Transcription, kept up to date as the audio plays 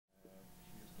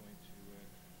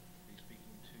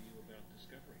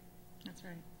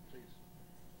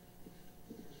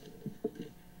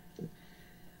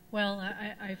Well,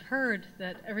 I've heard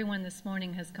that everyone this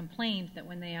morning has complained that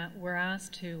when they were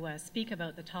asked to speak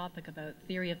about the topic about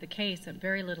theory of the case, that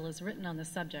very little is written on the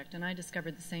subject, and I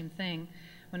discovered the same thing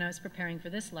when I was preparing for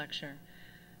this lecture.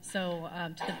 So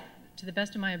to the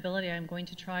best of my ability, I'm going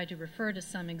to try to refer to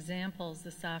some examples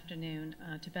this afternoon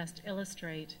to best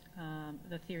illustrate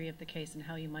the theory of the case and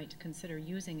how you might consider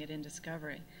using it in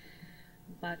discovery.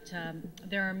 But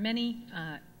there are many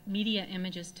media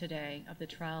images today of the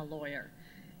trial lawyer.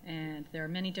 And there are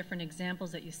many different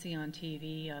examples that you see on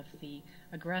TV of the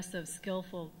aggressive,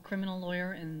 skillful criminal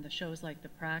lawyer in the shows like The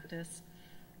Practice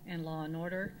and Law and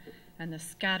Order, and the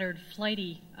scattered,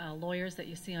 flighty lawyers that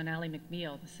you see on Ally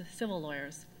McBeal, the civil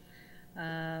lawyers.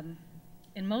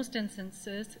 In most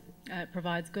instances, it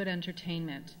provides good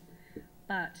entertainment,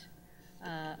 but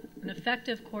an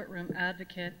effective courtroom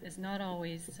advocate is not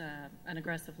always an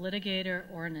aggressive litigator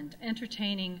or an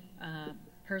entertaining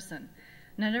person.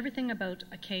 Not everything about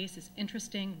a case is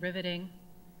interesting, riveting,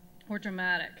 or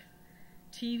dramatic.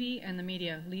 TV and the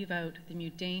media leave out the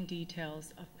mundane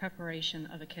details of preparation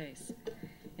of a case.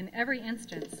 In every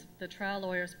instance, the trial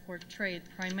lawyer is portrayed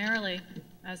primarily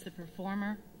as the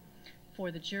performer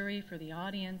for the jury, for the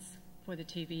audience, for the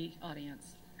TV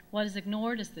audience. What is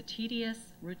ignored is the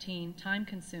tedious, routine,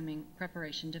 time-consuming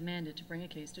preparation demanded to bring a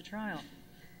case to trial.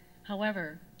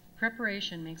 However,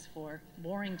 preparation makes for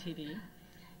boring TV,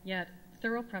 yet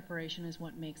thorough preparation is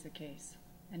what makes a case,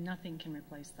 and nothing can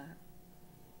replace that.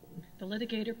 The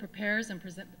litigator prepares and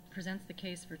presents the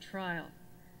case for trial,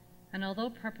 and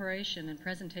although preparation and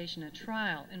presentation at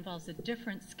trial involves a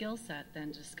different skill set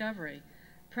than discovery,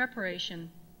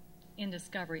 preparation in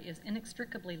discovery is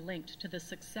inextricably linked to the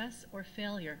success or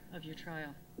failure of your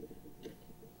trial.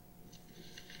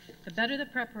 The better the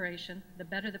preparation, the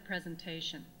better the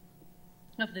presentation.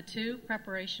 Of the two,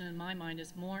 preparation in my mind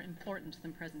is more important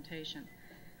than presentation.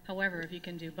 However, if you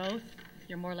can do both,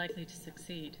 you're more likely to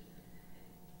succeed.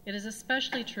 It is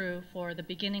especially true for the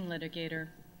beginning litigator,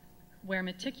 where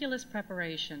meticulous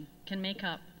preparation can make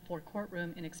up for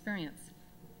courtroom inexperience.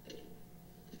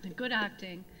 Good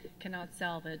acting cannot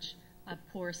salvage a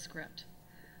poor script.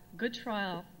 Good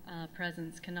trial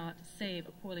presence cannot save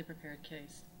a poorly prepared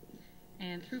case.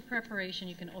 And through preparation,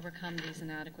 you can overcome these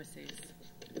inadequacies.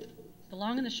 The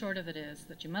long and the short of it is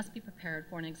that you must be prepared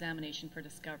for an examination for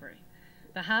discovery.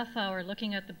 The half hour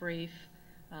looking at the brief,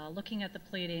 looking at the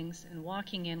pleadings, and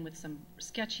walking in with some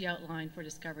sketchy outline for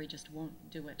discovery just won't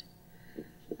do it.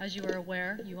 As you are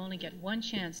aware, you only get one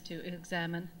chance to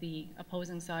examine the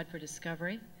opposing side for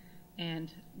discovery,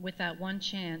 and with that one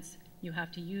chance, you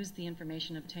have to use the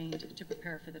information obtained to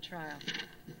prepare for the trial.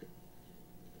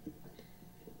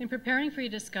 In preparing for your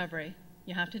discovery,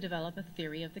 you have to develop a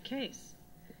theory of the case.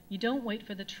 You don't wait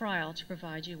for the trial to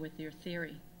provide you with your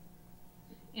theory.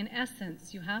 In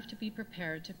essence, you have to be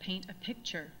prepared to paint a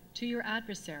picture to your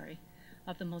adversary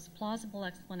of the most plausible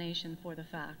explanation for the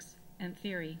facts and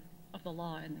theory of the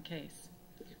law in the case.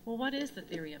 Well, what is the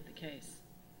theory of the case?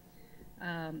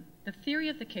 The theory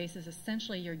of the case is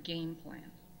essentially your game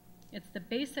plan. It's the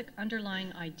basic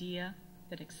underlying idea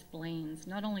that explains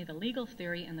not only the legal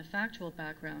theory and the factual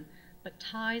background, but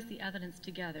ties the evidence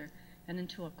together and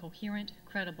into a coherent,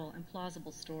 credible, and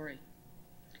plausible story.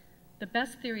 The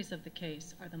best theories of the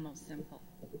case are the most simple.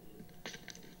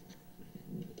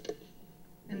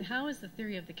 And how is the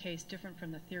theory of the case different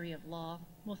from the theory of law?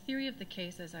 Well, theory of the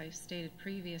case, as I stated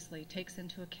previously, takes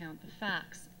into account the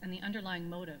facts and the underlying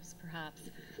motives,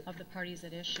 perhaps, of the parties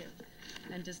at issue,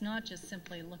 and does not just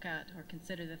simply look at or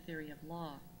consider the theory of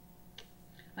law.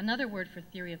 Another word for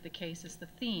theory of the case is the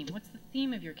theme. What's the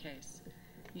theme of your case?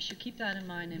 You should keep that in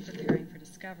mind in preparing for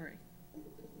discovery.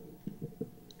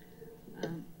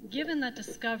 Given that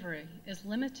discovery is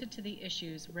limited to the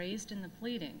issues raised in the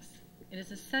pleadings, it is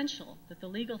essential that the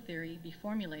legal theory be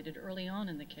formulated early on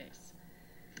in the case.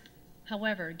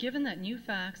 However, given that new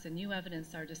facts and new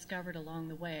evidence are discovered along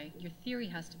the way, your theory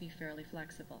has to be fairly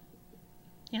flexible.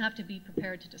 You have to be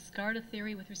prepared to discard a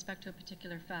theory with respect to a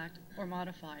particular fact or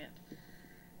modify it.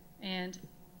 And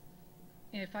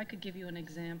if I could give you an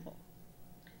example.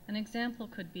 An example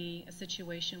could be a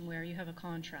situation where you have a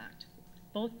contract.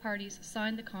 Both parties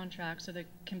signed the contract, so there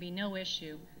can be no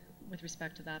issue with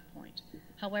respect to that point.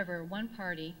 However, one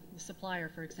party, the supplier,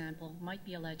 for example, might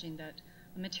be alleging that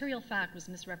a material fact was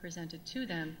misrepresented to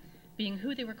them, being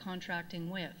who they were contracting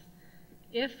with.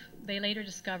 If they later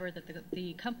discover that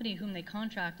the company whom they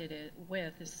contracted it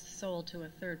with is sold to a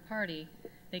third party,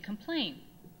 they complain.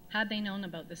 Had they known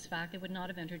about this fact, they would not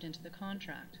have entered into the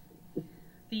contract.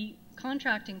 The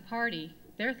contracting party,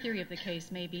 their theory of the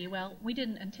case may be, well, we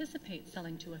didn't anticipate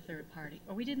selling to a third party,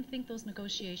 or we didn't think those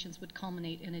negotiations would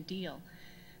culminate in a deal.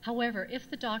 However, if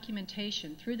the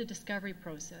documentation through the discovery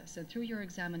process and through your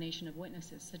examination of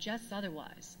witnesses suggests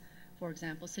otherwise, for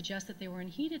example, suggests that they were in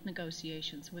heated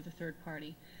negotiations with a third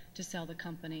party to sell the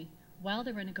company while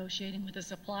they were negotiating with a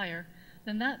supplier,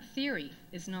 then that theory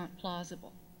is not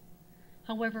plausible.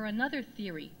 However, another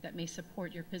theory that may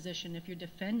support your position if you're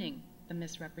defending the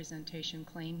misrepresentation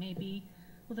claim may be,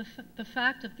 well, the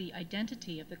fact of the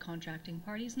identity of the contracting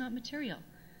party is not material,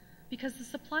 because the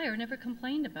supplier never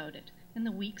complained about it in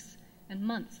the weeks and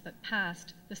months that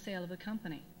passed the sale of the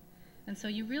company. And so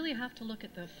you really have to look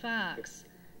at the facts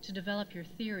to develop your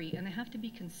theory, and they have to be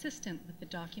consistent with the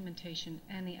documentation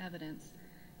and the evidence.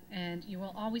 And you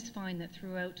will always find that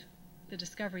throughout the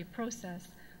discovery process,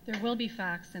 there will be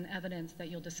facts and evidence that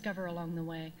you'll discover along the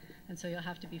way, and so you'll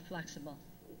have to be flexible.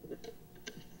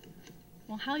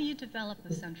 Well, how do you develop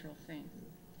the central theme?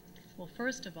 Well,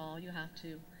 first of all, you have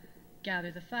to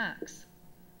gather the facts,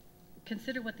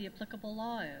 consider what the applicable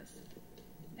law is,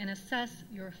 and assess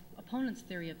your opponent's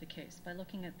theory of the case by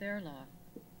looking at their law.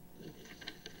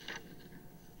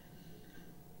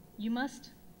 You must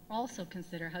also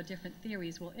consider how different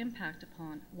theories will impact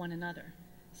upon one another.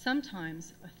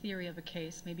 Sometimes a theory of a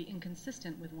case may be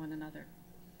inconsistent with one another.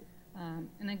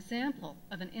 An example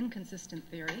of an inconsistent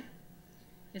theory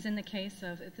is in the case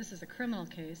of, if this is a criminal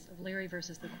case, of Leary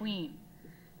versus the Queen.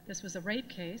 This was a rape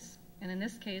case, and in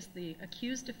this case the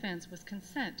accused defense was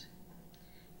consent.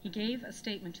 He gave a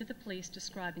statement to the police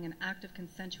describing an act of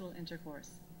consensual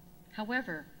intercourse.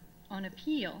 However, on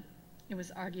appeal, it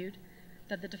was argued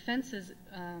that the defense's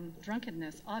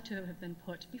drunkenness ought to have been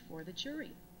put before the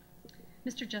jury.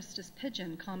 Mr. Justice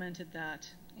Pidgeon commented that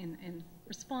in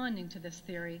responding to this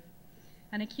theory,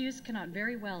 an accused cannot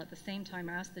very well at the same time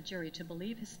ask the jury to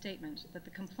believe his statement that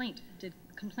the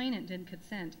complainant did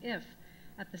consent if,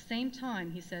 at the same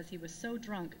time, he says he was so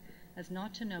drunk as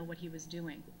not to know what he was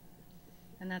doing.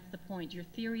 And that's the point. Your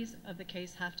theories of the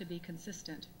case have to be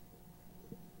consistent.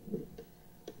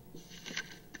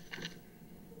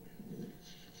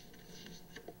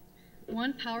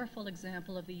 One powerful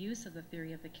example of the use of the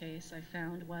theory of the case I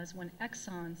found was when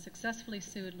Exxon successfully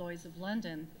sued Lloyd's of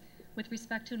London with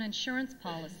respect to an insurance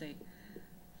policy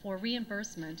for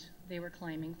reimbursement, they were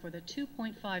claiming, for the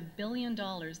 $2.5 billion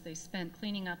they spent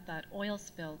cleaning up that oil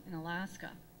spill in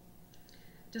Alaska.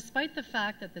 Despite the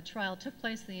fact that the trial took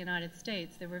place in the United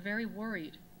States, they were very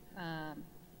worried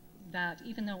that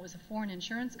even though it was a foreign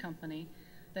insurance company,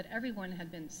 that everyone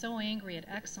had been so angry at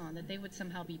Exxon that they would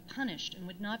somehow be punished and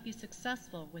would not be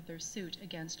successful with their suit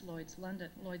against Lloyd's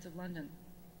of London.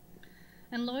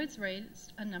 And Lloyd's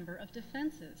raised a number of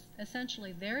defenses.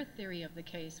 Essentially, their theory of the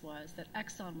case was that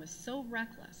Exxon was so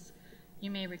reckless.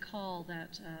 You may recall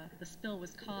that the spill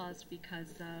was caused because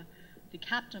the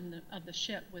captain of the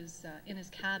ship was in his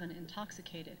cabin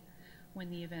intoxicated when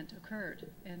the event occurred.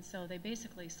 And so they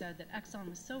basically said that Exxon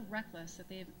was so reckless that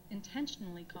they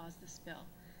intentionally caused the spill,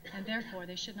 and therefore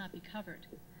they should not be covered.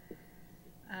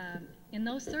 In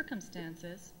those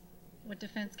circumstances, what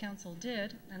defense counsel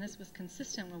did, and this was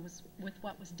consistent with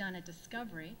what was done at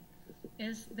discovery,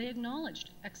 is they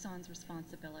acknowledged Exxon's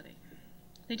responsibility.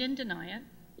 They didn't deny it.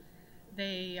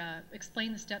 They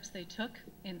explained the steps they took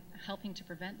in helping to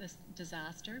prevent this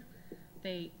disaster.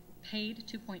 They paid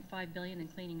 $2.5 billion in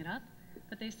cleaning it up,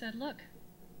 but they said, look,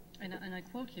 and I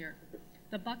quote here,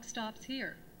 "The buck stops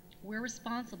here. We're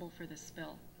responsible for this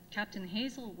spill. Captain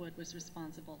Hazelwood was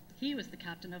responsible. He was the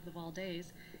captain of the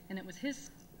Valdez, and it was his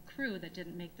crew that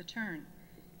didn't make the turn.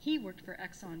 He worked for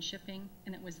Exxon Shipping,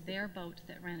 and it was their boat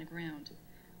that ran aground.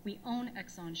 We own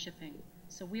Exxon Shipping,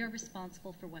 so we are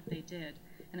responsible for what they did,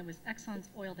 and it was Exxon's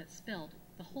oil that spilled.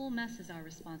 The whole mess is our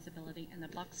responsibility, and the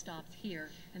buck stops here,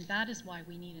 and that is why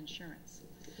we need insurance."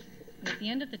 And at the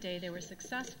end of the day, they were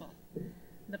successful.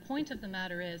 The point of the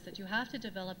matter is that you have to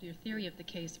develop your theory of the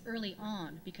case early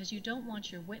on, because you don't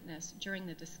want your witness during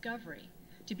the discovery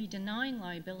to be denying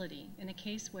liability in a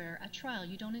case where at trial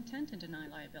you don't intend to deny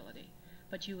liability,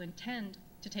 but you intend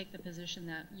to take the position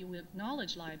that you will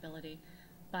acknowledge liability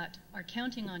but are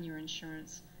counting on your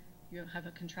insurance. You have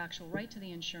a contractual right to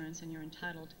the insurance and you're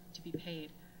entitled to be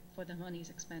paid for the monies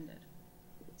expended.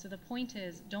 So the point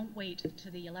is, don't wait to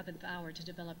the 11th hour to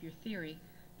develop your theory,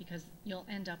 because you'll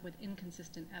end up with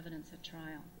inconsistent evidence at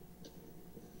trial.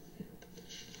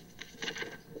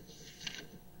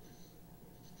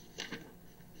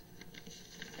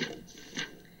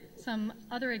 Some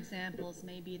other examples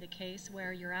may be the case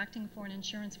where you're acting for an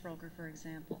insurance broker, for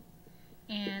example,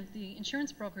 and the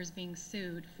insurance broker is being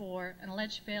sued for an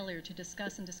alleged failure to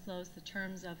discuss and disclose the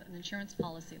terms of an insurance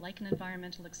policy, like an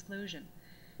environmental exclusion.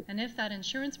 And if that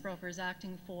insurance broker is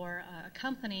acting for a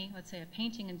company, let's say a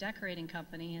painting and decorating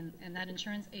company, and that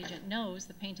insurance agent knows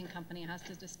the painting company has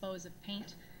to dispose of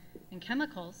paint and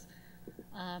chemicals,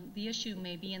 the issue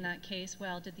may be in that case,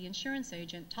 well, did the insurance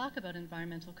agent talk about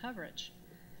environmental coverage?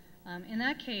 In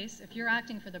that case, if you're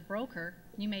acting for the broker,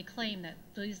 you may claim that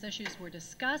these issues were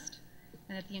discussed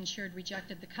and that the insured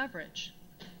rejected the coverage.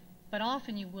 But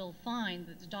often you will find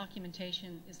that the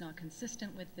documentation is not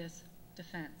consistent with this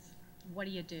defense. What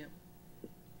do?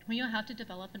 Well, you'll have to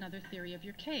develop another theory of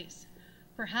your case.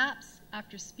 Perhaps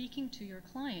after speaking to your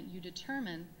client, you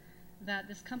determine that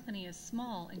this company is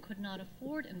small and could not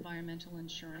afford environmental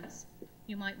insurance.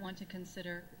 You might want to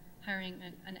consider hiring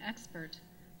an expert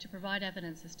to provide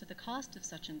evidence as to the cost of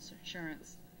such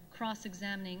insurance,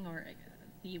 cross-examining or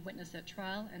the witness at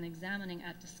trial and examining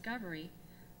at discovery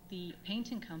the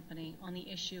painting company on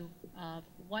the issue of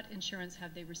what insurance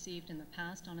have they received in the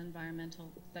past on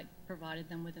environmental, that provided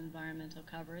them with environmental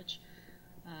coverage,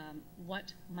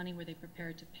 what money were they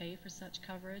prepared to pay for such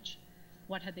coverage,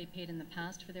 what had they paid in the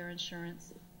past for their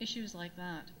insurance, issues like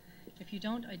that. If you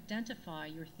don't identify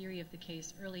your theory of the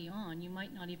case early on, you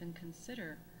might not even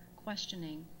consider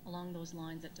questioning along those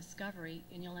lines at discovery,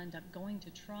 and you'll end up going to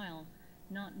trial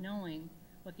not knowing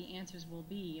what the answers will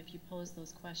be if you pose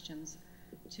those questions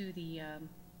to the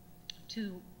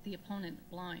opponent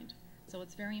blind. So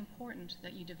it's very important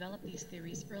that you develop these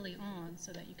theories early on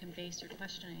so that you can base your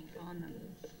questioning on them.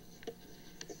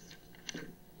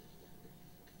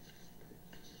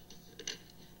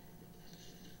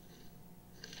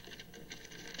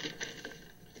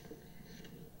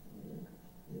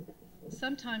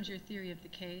 Sometimes your theory of the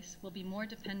case will be more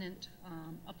dependent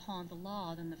upon the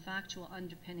law than the factual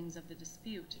underpinnings of the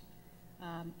dispute.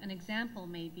 An example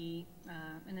may be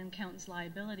an accountant's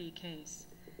liability case,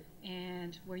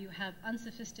 and where you have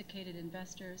unsophisticated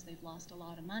investors, they've lost a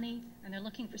lot of money, and they're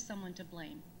looking for someone to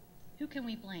blame. Who can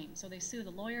we blame? So they sue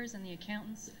the lawyers and the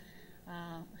accountants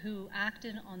who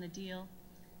acted on the deal,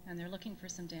 and they're looking for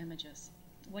some damages.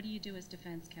 What do you do as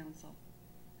defense counsel?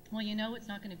 Well, you know it's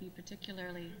not going to be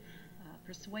particularly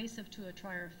persuasive to a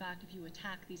trier of fact if you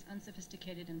attack these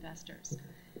unsophisticated investors.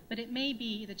 But it may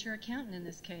be that your accountant in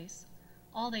this case,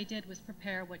 all they did was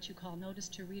prepare what you call notice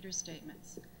to reader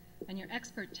statements. And your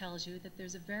expert tells you that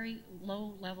there's a very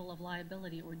low level of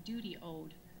liability or duty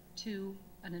owed to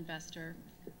an investor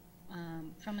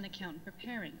from an accountant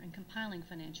preparing and compiling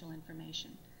financial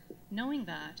information. Knowing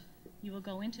that, you will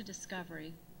go into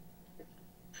discovery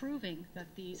proving that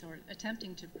these, or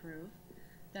attempting to prove,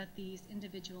 that these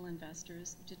individual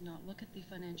investors did not look at the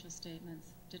financial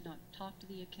statements, did not talk to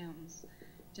the accountants,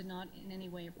 did not in any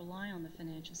way rely on the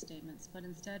financial statements, but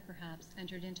instead perhaps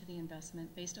entered into the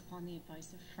investment based upon the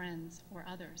advice of friends or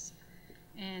others.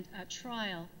 And at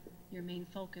trial, your main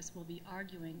focus will be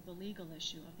arguing the legal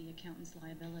issue of the accountant's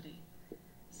liability.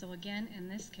 So again, in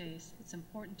this case, it's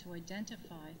important to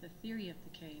identify the theory of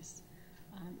the case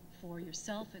for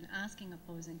yourself in asking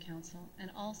opposing counsel, and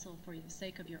also for the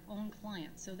sake of your own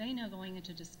client, so they know going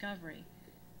into discovery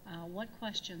what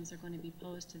questions are going to be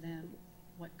posed to them,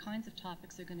 what kinds of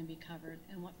topics are going to be covered,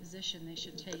 and what position they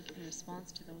should take in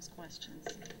response to those questions.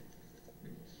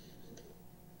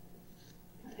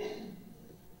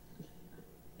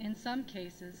 In some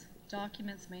cases,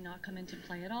 documents may not come into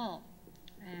play at all,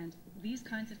 and these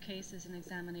kinds of cases in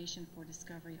examination for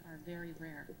discovery are very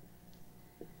rare.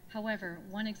 However,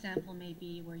 one example may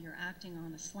be where you're acting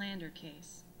on a slander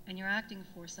case, and you're acting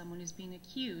for someone who's being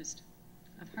accused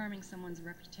of harming someone's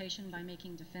reputation by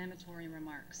making defamatory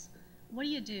remarks. What do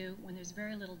you do when there's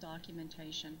very little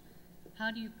documentation?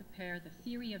 How do you prepare the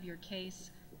theory of your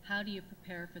case? How do you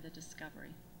prepare for the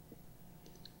discovery?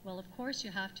 Well, of course,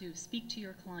 you have to speak to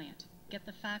your client. Get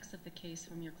the facts of the case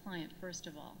from your client, first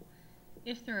of all.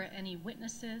 If there are any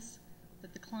witnesses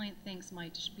that the client thinks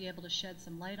might be able to shed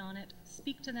some light on it,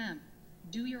 speak to them.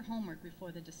 Do your homework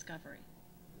before the discovery.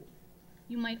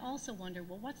 You might also wonder,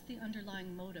 well, what's the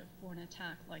underlying motive for an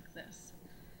attack like this?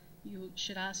 You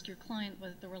should ask your client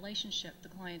what the relationship the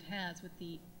client has with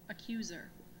the accuser,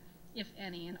 if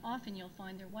any, and often you'll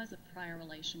find there was a prior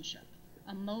relationship,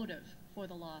 a motive for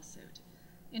the lawsuit.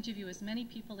 Interview as many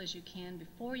people as you can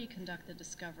before you conduct the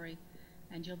discovery,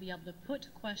 and you'll be able to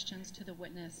put questions to the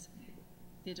witness,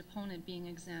 the deponent being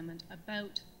examined,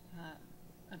 about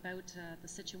the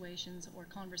situations or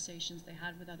conversations they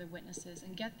had with other witnesses,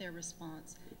 and get their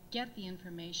response, get the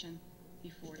information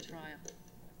before trial.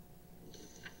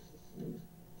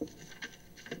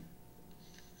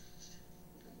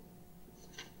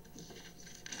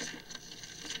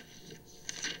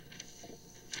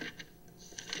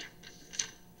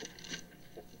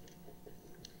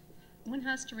 One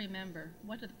has to remember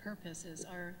what the purposes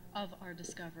are of our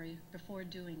discovery before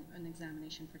doing an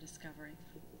examination for discovery.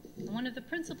 And one of the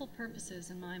principal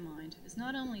purposes, in my mind, is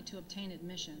not only to obtain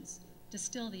admissions,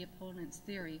 distill the opponent's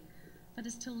theory, but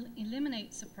is to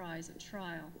eliminate surprise at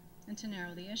trial and to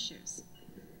narrow the issues.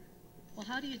 Well,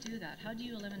 how do you do that? How do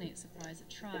you eliminate surprise at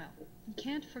trial? You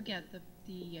can't forget the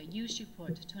use you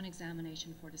put to an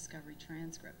examination for discovery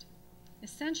transcript.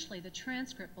 Essentially, the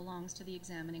transcript belongs to the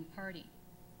examining party.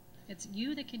 It's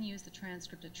you that can use the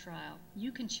transcript at trial.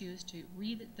 You can choose to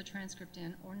read the transcript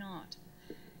in or not.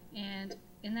 And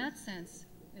in that sense,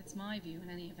 it's my view in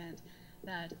any event,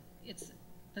 that it's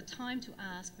the time to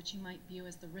ask what you might view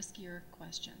as the riskier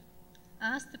question.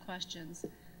 Ask the questions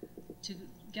to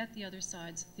get the other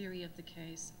side's theory of the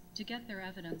case, to get their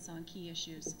evidence on key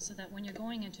issues, so that when you're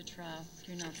going into trial,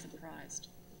 you're not surprised.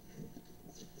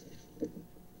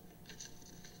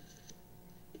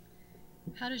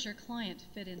 How does your client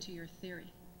fit into your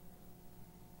theory?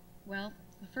 Well,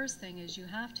 the first thing is you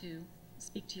have to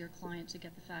speak to your client to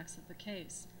get the facts of the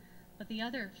case. But the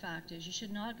other fact is you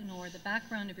should not ignore the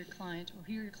background of your client or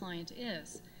who your client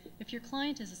is. If your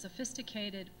client is a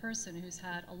sophisticated person who's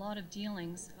had a lot of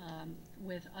dealings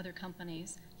with other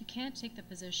companies, you can't take the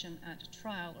position at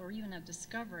trial or even at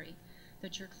discovery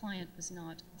that your client was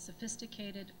not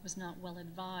sophisticated, was not well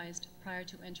advised prior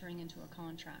to entering into a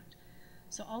contract.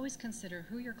 So always consider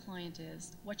who your client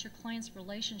is, what your client's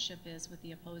relationship is with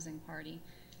the opposing party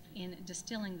in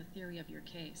distilling the theory of your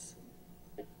case.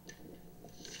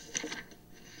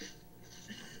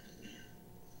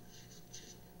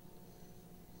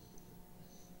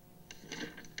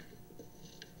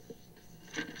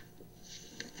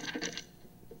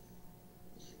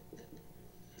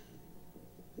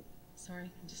 Sorry,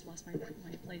 I just lost my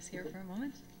place here for a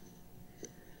moment.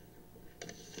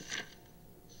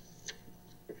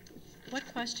 What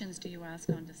questions do you ask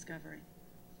on discovery?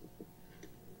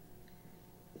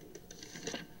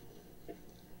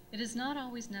 It is not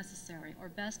always necessary or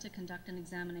best to conduct an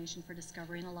examination for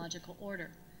discovery in a logical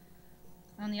order.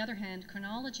 On the other hand,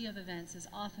 chronology of events is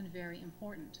often very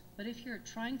important, but if you're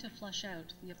trying to flush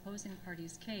out the opposing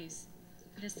party's case,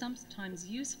 it is sometimes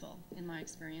useful, in my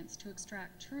experience, to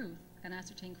extract truth and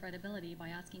ascertain credibility by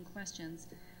asking questions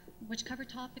which cover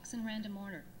topics in random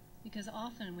order, because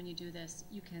often when you do this,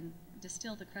 you can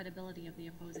distill the credibility of the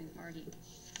opposing party.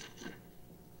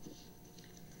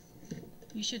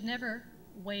 You should never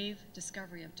waive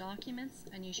discovery of documents,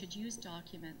 and you should use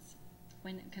documents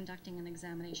when conducting an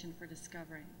examination for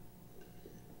discovery.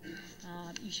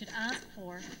 You should ask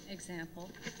for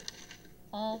example,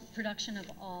 production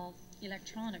of all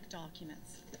electronic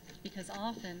documents, because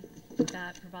often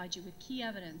that provides you with key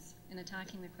evidence in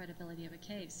attacking the credibility of a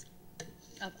case,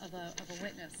 of a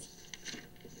witness.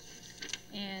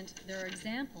 And there are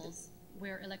examples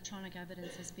where electronic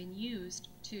evidence has been used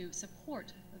to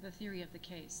support the theory of the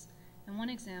case. And one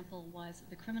example was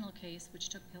the criminal case which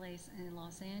took place in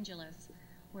Los Angeles,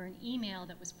 where an email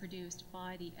that was produced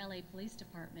by the LA Police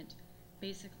Department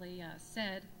basically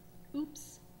said,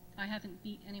 "Oops, I haven't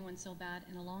beat anyone so bad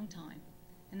in a long time."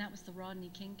 And that was the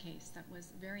Rodney King case that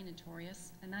was very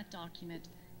notorious, and that document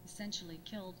essentially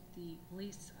killed the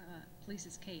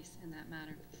police's case in that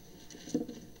matter.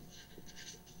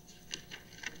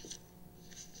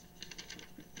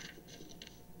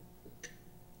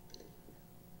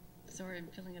 Sorry, I'm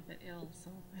feeling a bit ill, so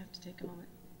I have to take a moment.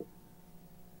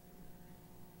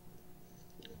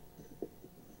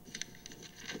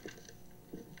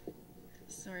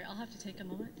 Sorry, I'll have to take a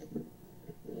moment.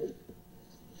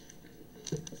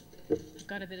 I've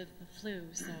got a bit of the flu,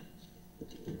 so.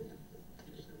 Just a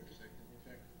second. In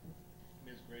fact,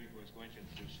 Ms. Gray, who is going to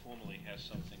introduce formally, has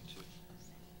something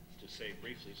to say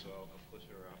briefly, so I'll put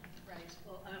her up. Right.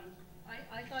 Well,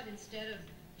 I thought instead of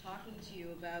talking to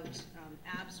you about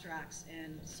abstracts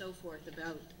and so forth,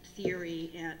 about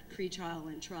theory at pretrial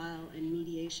and trial and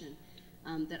mediation,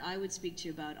 that I would speak to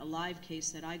you about a live case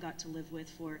that I got to live with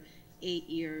for 8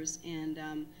 years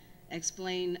and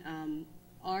explain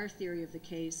our theory of the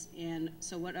case. And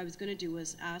so what I was going to do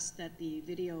was ask that the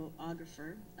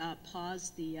videographer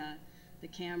pause the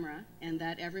camera and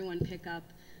that everyone pick up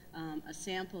a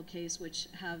sample case which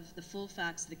have the full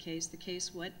facts of the case. The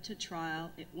case went to trial.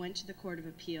 It went to the Court of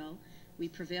Appeal. We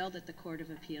prevailed at the Court of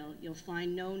Appeal. You'll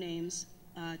find no names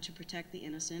to protect the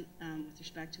innocent with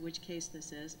respect to which case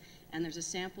this is. And there's a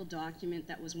sample document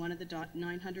that was one of the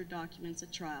 900 documents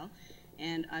at trial.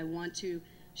 And I want to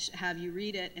have you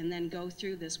read it and then go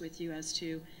through this with you as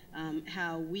to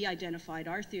how we identified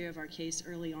our theory of our case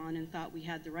early on and thought we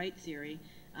had the right theory.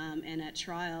 And at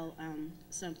trial,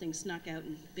 something snuck out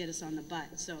and bit us on the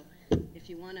butt. So if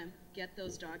you want to get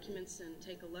those documents and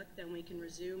take a look, then we can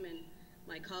resume, and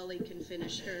my colleague can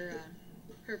finish her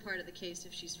part of the case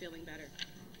if she's feeling better.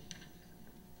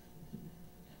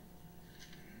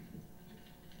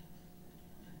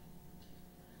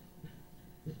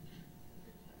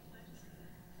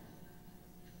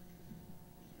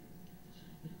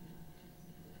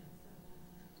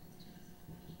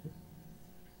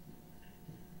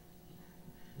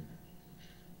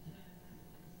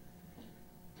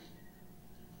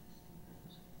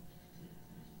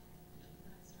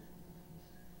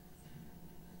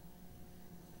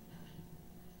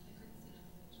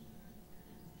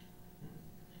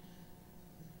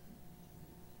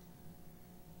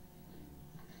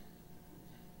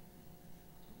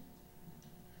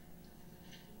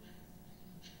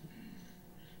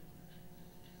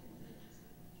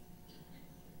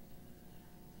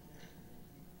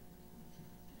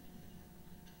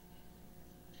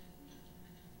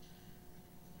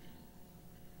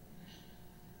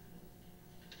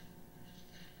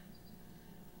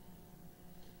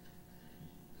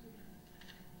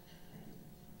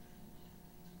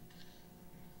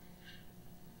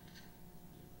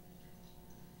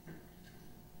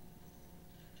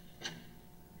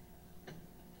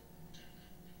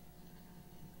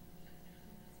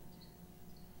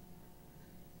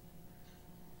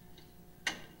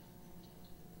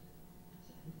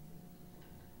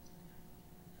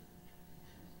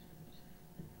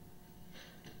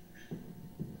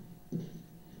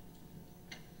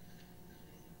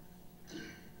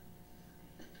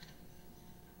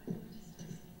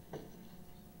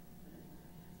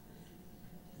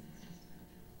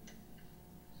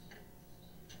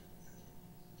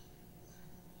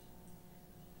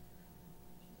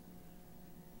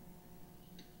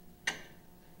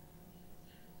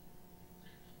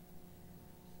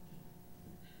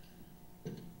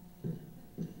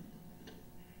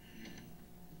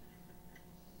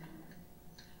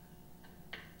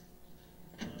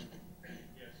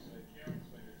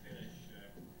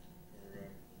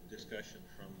 Discussion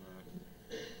from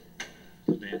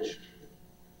the bench.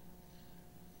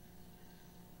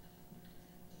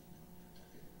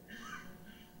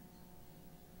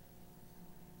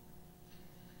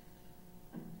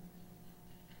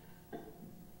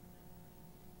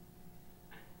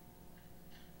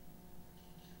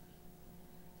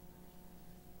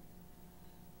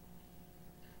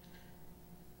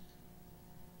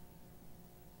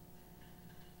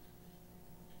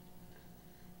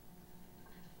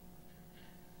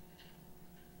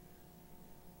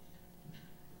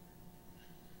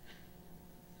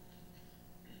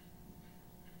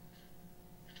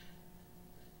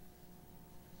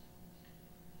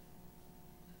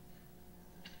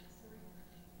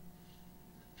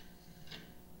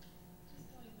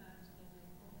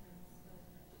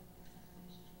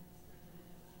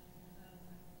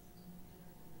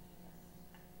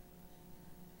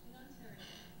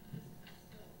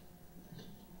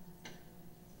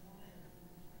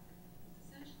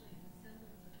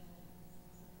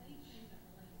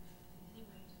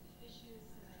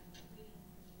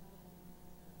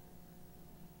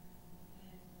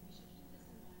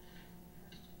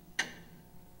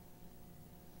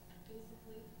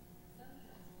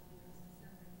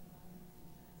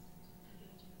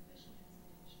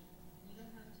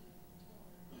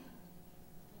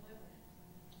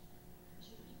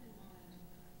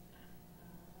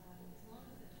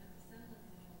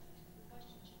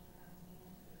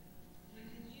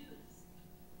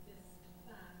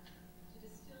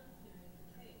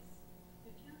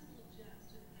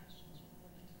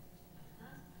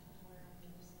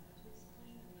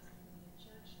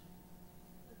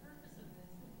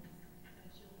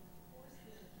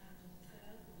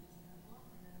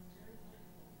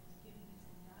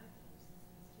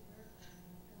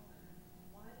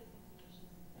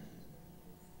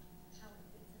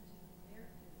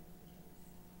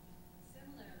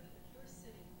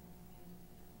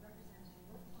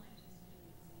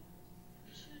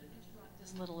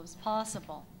 As little as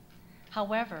possible.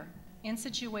 However, in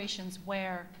situations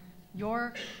where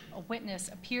your witness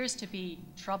appears to be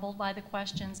troubled by the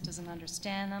questions, doesn't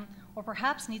understand them, or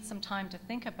perhaps needs some time to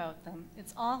think about them,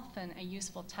 it's often a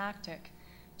useful tactic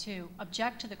to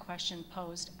object to the question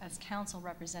posed as counsel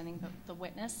representing the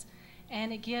witness,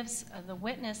 and it gives the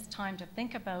witness time to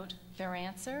think about their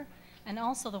answer, and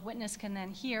also the witness can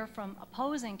then hear from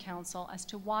opposing counsel as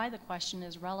to why the question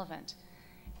is relevant.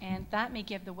 And that may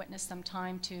give the witness some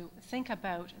time to think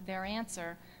about their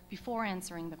answer before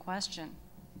answering the question.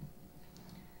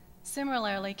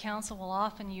 Similarly, counsel will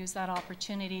often use that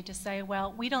opportunity to say,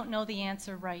 well, we don't know the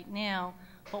answer right now,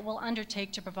 but we'll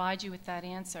undertake to provide you with that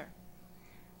answer.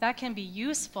 that can be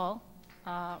useful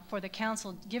for the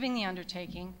counsel giving the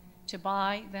undertaking to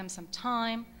buy them some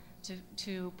time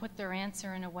to put their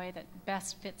answer in a way that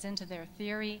best fits into their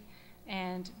theory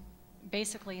and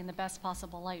basically in the best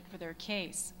possible light for their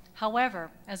case. However,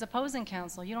 as opposing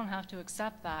counsel, you don't have to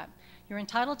accept that. You're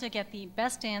entitled to get the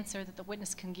best answer that the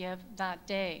witness can give that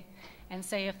day, and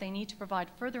say if they need to provide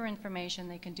further information,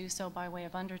 they can do so by way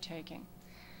of undertaking.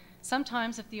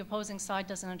 Sometimes if the opposing side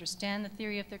doesn't understand the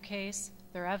theory of their case,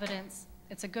 their evidence,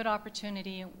 it's a good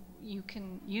opportunity you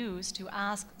can use to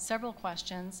ask several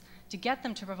questions to get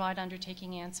them to provide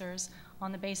undertaking answers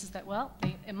on the basis that, well,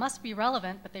 it must be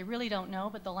relevant, but they really don't know,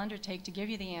 but they'll undertake to give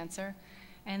you the answer.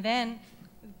 And then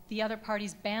the other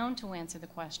party's bound to answer the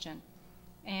question.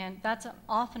 And that's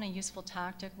often a useful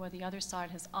tactic where the other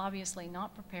side has obviously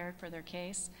not prepared for their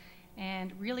case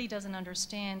and really doesn't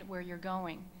understand where you're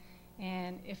going.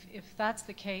 And if that's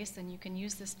the case, then you can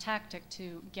use this tactic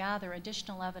to gather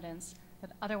additional evidence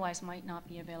that otherwise might not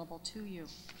be available to you.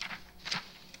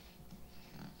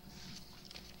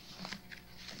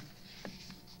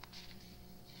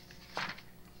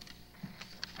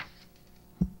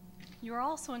 You are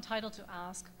also entitled to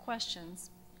ask questions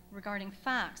regarding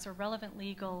facts or relevant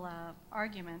legal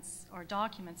arguments or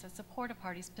documents that support a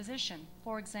party's position.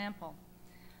 For example,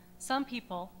 some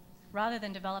people, rather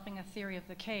than developing a theory of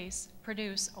the case,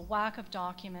 produce a whack of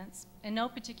documents in no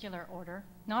particular order,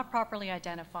 not properly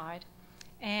identified,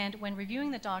 and when reviewing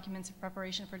the documents in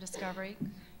preparation for discovery,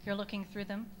 you're looking through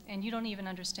them and you don't even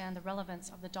understand the relevance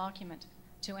of the document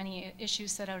to any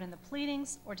issues set out in the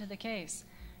pleadings or to the case.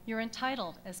 You're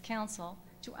entitled, as counsel,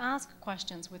 to ask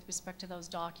questions with respect to those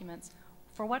documents.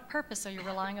 For what purpose are you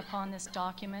relying upon this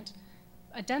document?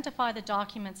 Identify the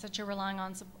documents that you're relying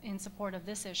on in support of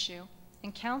this issue,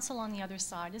 and counsel on the other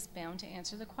side is bound to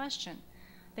answer the question.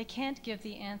 They can't give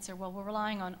the answer, well, we're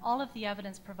relying on all of the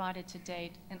evidence provided to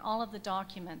date and all of the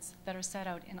documents that are set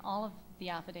out in all of the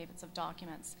affidavits of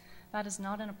documents. That is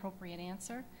not an appropriate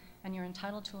answer, and you're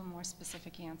entitled to a more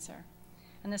specific answer.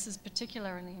 And this is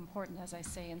particularly important, as I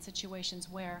say, in situations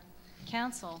where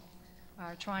counsel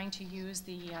are trying to use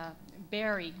the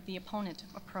bury the opponent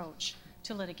approach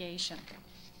to litigation.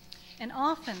 And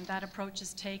often that approach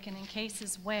is taken in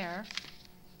cases where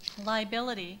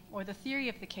liability or the theory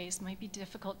of the case might be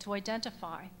difficult to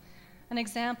identify. An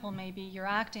example may be you're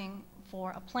acting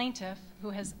for a plaintiff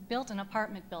who has built an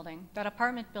apartment building. That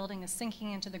apartment building is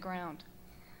sinking into the ground.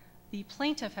 The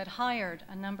plaintiff had hired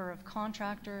a number of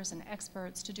contractors and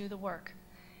experts to do the work,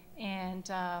 and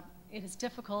it is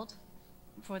difficult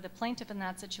for the plaintiff in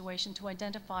that situation to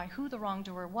identify who the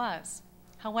wrongdoer was.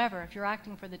 However, if you're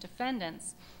acting for the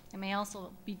defendants, it may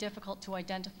also be difficult to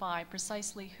identify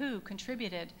precisely who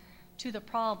contributed to the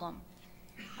problem.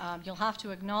 You'll have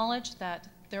to acknowledge that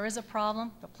there is a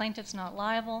problem, the plaintiff's not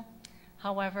liable.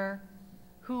 However,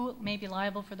 who may be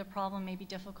liable for the problem may be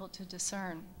difficult to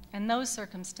discern. In those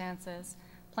circumstances,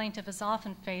 plaintiff is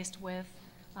often faced with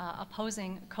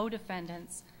opposing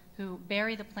co-defendants who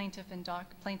bury the plaintiff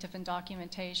in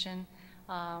documentation,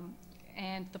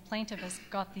 and the plaintiff has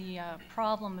got the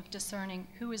problem of discerning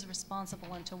who is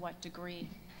responsible and to what degree.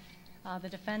 The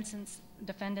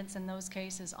defendants in those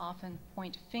cases often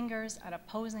point fingers at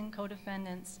opposing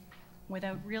co-defendants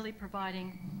without really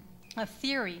providing a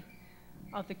theory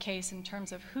of the case in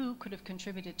terms of who could have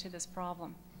contributed to this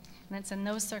problem. And it's in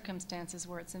those circumstances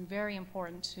where it's very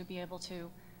important to be able to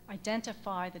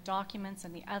identify the documents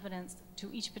and the evidence to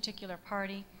each particular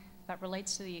party that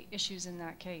relates to the issues in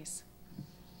that case.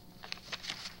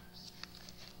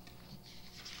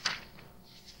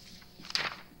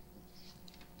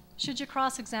 Should you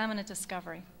cross-examine a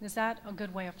discovery? Is that a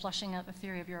good way of fleshing out the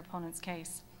theory of your opponent's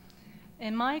case?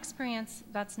 In my experience,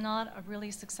 that's not a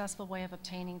really successful way of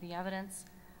obtaining the evidence.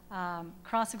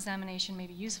 Cross-examination may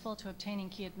be useful to obtaining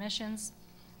key admissions,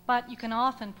 but you can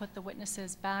often put the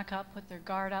witnesses back up, put their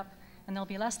guard up, and they'll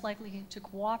be less likely to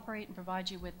cooperate and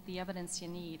provide you with the evidence you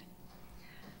need.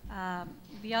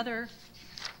 The other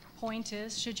point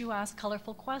is, should you ask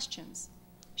colorful questions?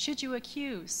 Should you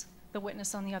accuse the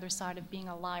witness on the other side of being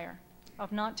a liar,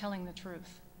 of not telling the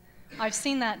truth? I've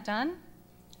seen that done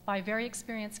by very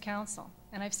experienced counsel,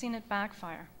 and I've seen it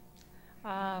backfire.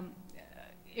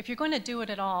 If you're going to do it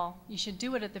at all, you should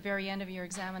do it at the very end of your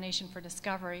examination for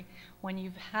discovery when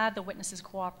you've had the witness's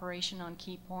cooperation on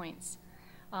key points.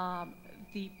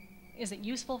 Is it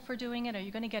useful for doing it? Are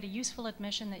you going to get a useful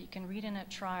admission that you can read in at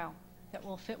trial that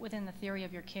will fit within the theory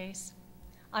of your case?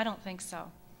 I don't think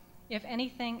so. If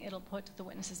anything, it'll put the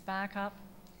witnesses back up.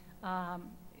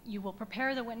 You will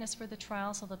prepare the witness for the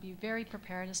trial, so they'll be very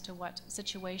prepared as to what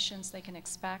situations they can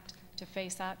expect to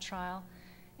face at trial.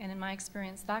 And in my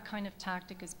experience, that kind of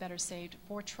tactic is better saved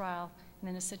for trial and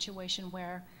in a situation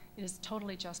where it is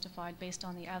totally justified based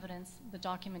on the evidence, the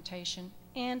documentation,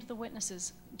 and the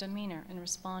witness's demeanor in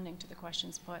responding to the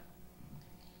questions put.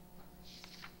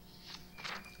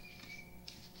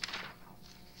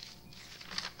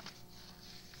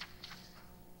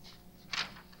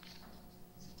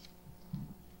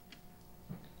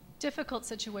 Difficult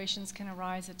situations can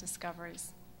arise at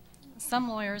discoveries. Some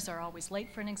lawyers are always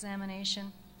late for an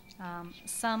examination.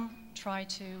 Some try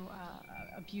to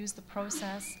abuse the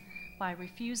process by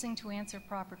refusing to answer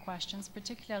proper questions,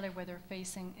 particularly where they're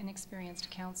facing inexperienced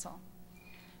counsel.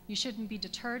 You shouldn't be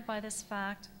deterred by this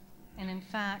fact, and in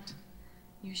fact,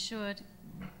 you should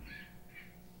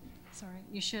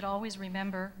always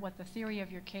remember what the theory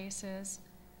of your case is,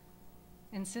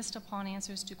 insist upon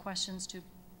answers to questions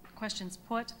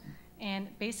put, and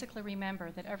basically remember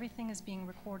that everything is being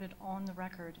recorded on the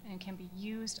record and can be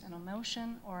used in a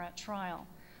motion or at trial.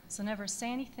 So never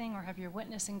say anything or have your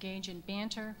witness engage in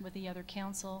banter with the other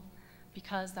counsel,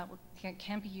 because that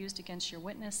can be used against your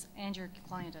witness and your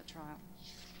client at trial.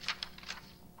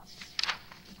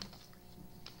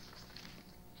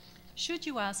 Should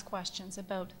you ask questions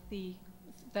about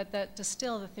that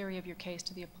distill the theory of your case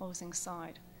to the opposing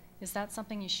side? Is that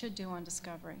something you should do on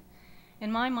discovery?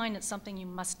 In my mind, it's something you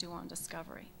must do on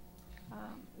discovery.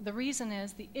 The reason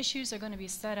is the issues are going to be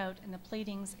set out in the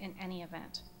pleadings in any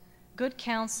event. Good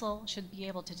counsel should be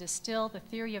able to distill the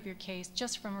theory of your case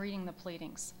just from reading the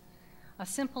pleadings. A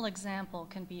simple example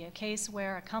can be a case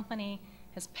where a company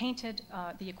has painted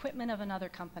the equipment of another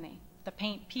company. The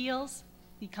paint peels,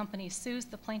 the company sues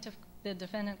the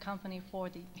defendant company for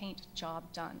the paint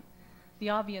job done. The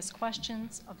obvious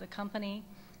questions of the company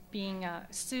being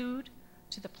sued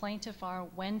to the plaintiff are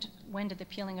when did the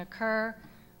peeling occur,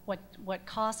 what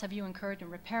costs have you incurred in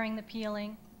repairing the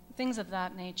peeling, things of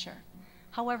that nature.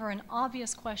 However, an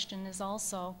obvious question is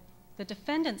also the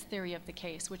defendant's theory of the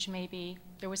case, which may be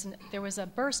there was a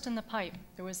burst in the pipe,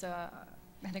 there was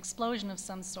an explosion of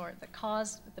some sort that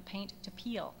caused the paint to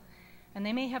peel. And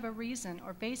they may have a reason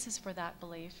or basis for that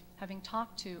belief, having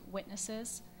talked to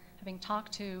witnesses, having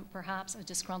talked to perhaps a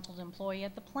disgruntled employee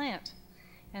at the plant.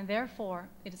 And therefore,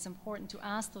 it is important to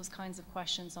ask those kinds of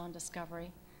questions on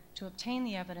discovery to obtain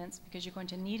the evidence, because you're going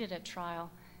to need it at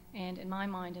trial. And in my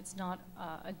mind, it's not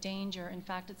a danger. In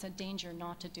fact, it's a danger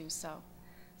not to do so.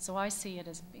 So I see it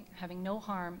as having no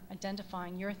harm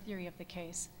identifying your theory of the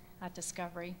case at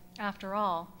discovery. After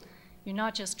all, you're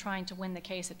not just trying to win the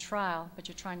case at trial, but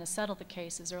you're trying to settle the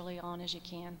case as early on as you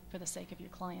can for the sake of your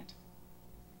client.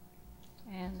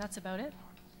 And that's about it,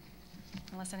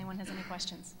 unless anyone has any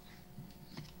questions.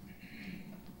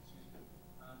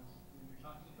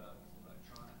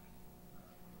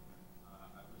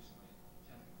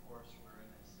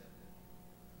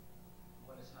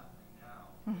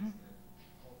 Mm-hmm. Is that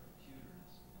all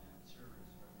computers and servers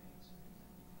are being screened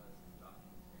because the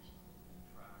documentation has been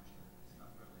trashed or it's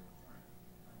not really apparent.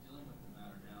 I'm dealing with the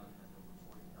matter now that has over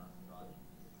 40,000 documents.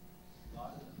 A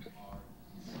lot of them are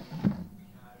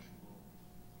casual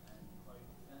and quite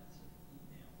offensive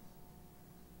emails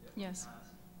that we pass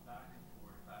back and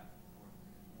forth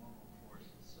in the normal course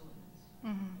of silliness.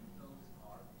 Mm-hmm. And those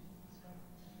are being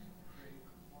discovered. And they create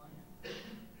a client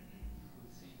who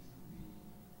seems to be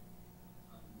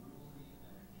unruly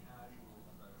and casual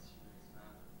about a serious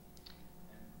matter.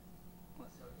 And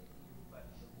so, but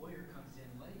the lawyer comes in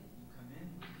late. You come in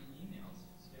with the emails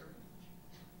staring at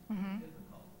you. Mm-hmm. It's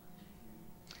difficult.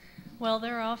 Well,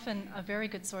 they're often a very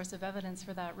good source of evidence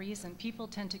for that reason. People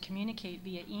tend to communicate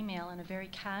via email in a very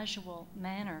casual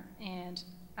manner, and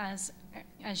as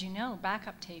you know,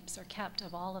 backup tapes are kept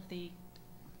of all of the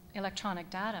electronic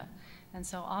data. And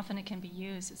so often it can be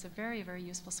used. It's a very, very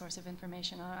useful source of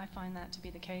information. I find that to be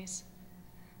the case.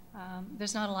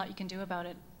 There's not a lot you can do about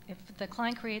it. If the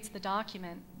client creates the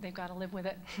document, they've got to live with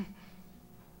it.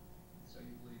 So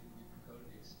you believe we could go to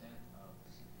the extent of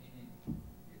subpoenaing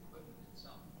the equipment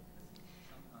itself? Because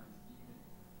sometimes even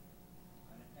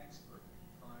an expert can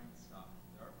find stuff.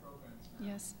 There are programs now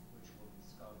which will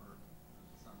discover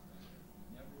something that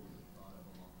we never would have thought of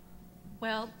a long time ago.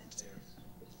 Well,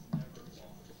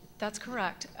 that's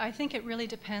correct. I think it really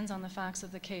depends on the facts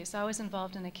of the case. I was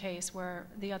involved in a case where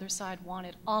the other side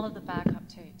wanted all of the backup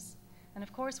tapes. And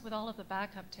of course, with all of the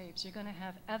backup tapes, you're going to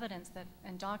have evidence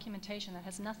and documentation that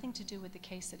has nothing to do with the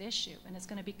case at issue, and it's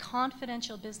going to be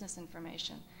confidential business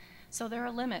information. So there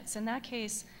are limits. In that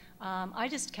case, I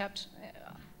just kept,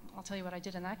 I'll tell you what I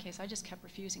did in that case, I just kept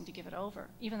refusing to give it over,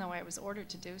 even though I was ordered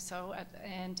to do so,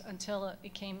 and until it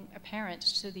became apparent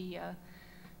to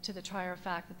the trier of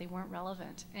fact that they weren't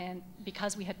relevant. And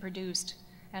because we had produced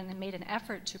and made an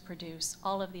effort to produce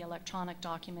all of the electronic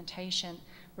documentation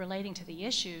relating to the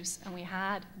issues, and we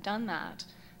had done that,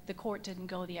 the court didn't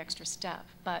go the extra step.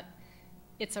 But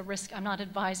it's a risk. I'm not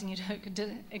advising you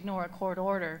to ignore a court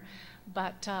order,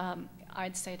 but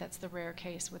I'd say that's the rare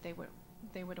case where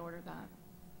they would order that.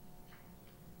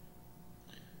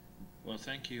 Well,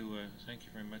 thank you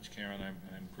very much, Karen.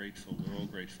 I'm grateful. We're all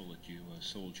grateful that you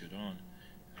soldiered on.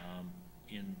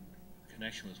 In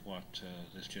connection with what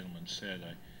this gentleman said,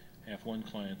 I have one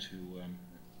client who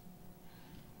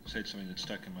said something that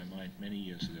stuck in my mind many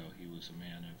years ago. He was a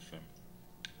man of,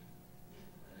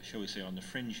 shall we say, on the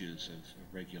fringes of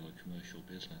regular commercial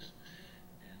business.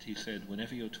 And he said,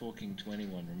 whenever you're talking to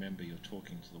anyone, remember you're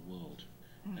talking to the world,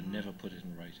 and never put it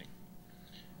in writing.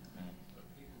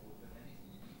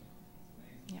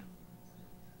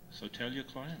 So tell your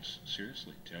clients,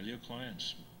 seriously, tell your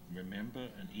clients, remember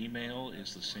an email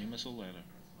is the same as a letter.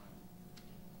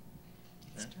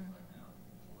 That's true.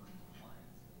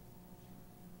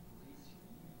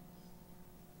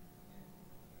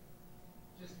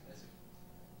 Just as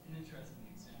an interesting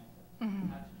example,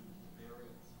 had to do with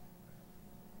burials,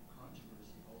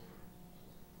 controversy over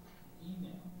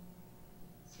email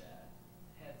said,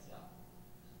 heads up,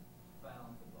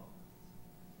 found the bones.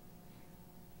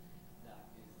 That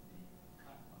is the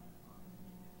cut line on the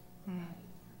email. That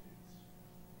is produced.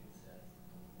 It says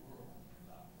the world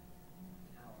about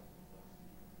how it was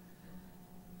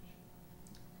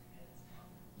heads up.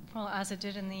 Well, as it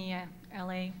did in the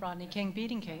L.A. Rodney King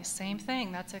beating case, same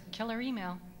thing. That's a killer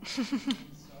email.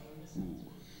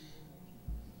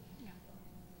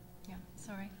 Yeah,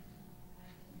 sorry.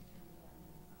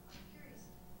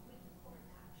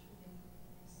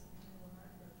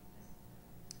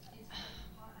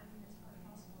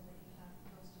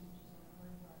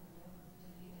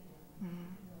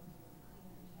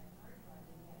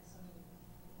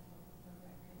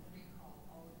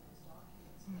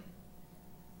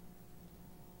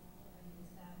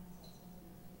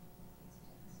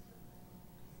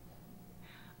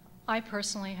 I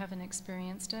personally haven't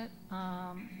experienced it.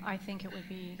 I think it would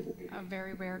be a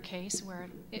very rare case where,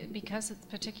 because it's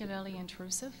particularly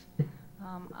intrusive,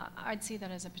 I'd see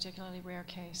that as a particularly rare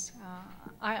case.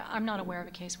 I'm not aware of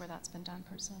a case where that's been done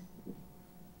personally.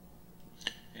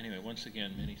 Anyway, once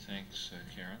again, many thanks,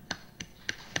 Karen.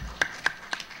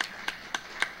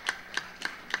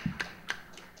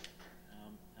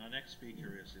 Our next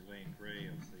speaker is Elaine Gray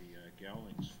of the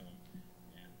Gowlings firm,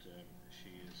 and she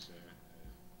is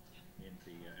in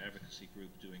the advocacy group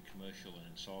doing commercial and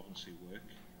insolvency work,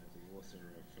 the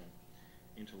author of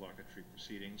Interlocutory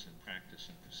Proceedings and Practice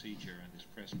and Procedure, and is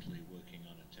presently working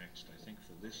on a text, I think,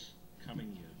 for this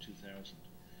coming year, 2000,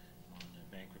 on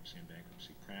bankruptcy and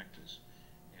bankruptcy practice.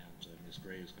 And Ms.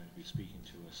 Gray is going to be speaking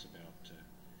to us about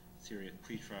theory of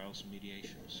pretrials and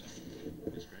mediations.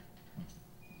 Ms. Gray.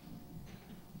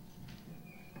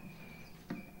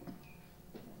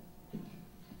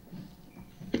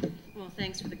 Well,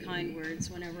 thanks for the kind words.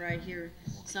 Whenever I hear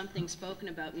something spoken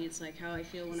about me, it's like how I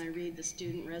feel when I read the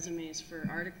student resumes for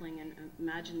articling and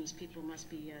imagine these people must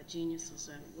be geniuses,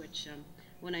 which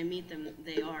when I meet them,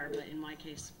 they are, but in my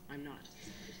case, I'm not.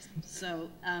 So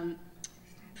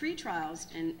pretrials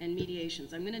and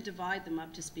mediations, I'm going to divide them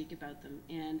up to speak about them.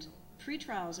 And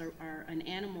pretrials are an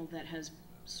animal that has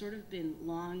sort of been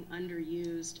long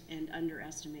underused and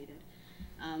underestimated.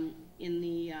 In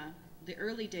the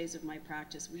early days of my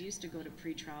practice, we used to go to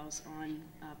pretrials on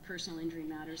personal injury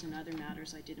matters and other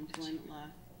matters. I did employment law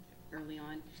early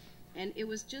on. And it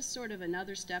was just sort of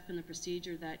another step in the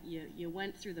procedure that you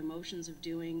went through the motions of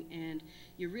doing, and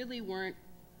you really weren't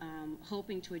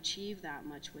hoping to achieve that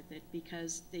much with it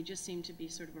because they just seemed to be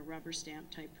sort of a rubber stamp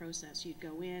type process. You'd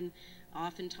go in,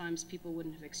 oftentimes people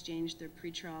wouldn't have exchanged their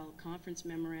pretrial conference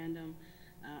memoranda,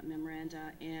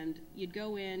 and you'd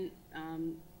go in,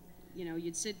 you know,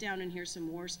 you'd sit down and hear some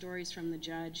war stories from the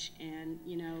judge, and,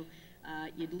 you know,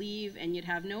 you'd leave and you'd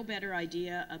have no better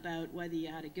idea about whether you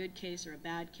had a good case or a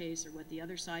bad case or what the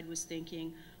other side was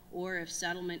thinking, or if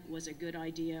settlement was a good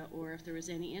idea or if there was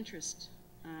any interest.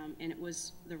 And it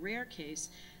was the rare case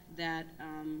that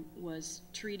was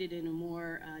treated in a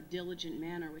more diligent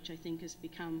manner, which I think has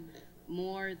become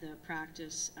more the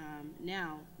practice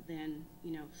now than,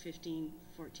 you know, 15,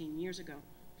 14 years ago.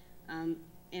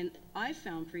 And I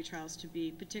found pretrials to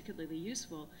be particularly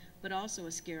useful, but also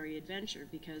a scary adventure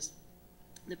because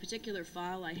the particular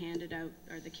file I handed out,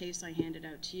 or the case I handed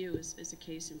out to you, is a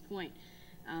case in point.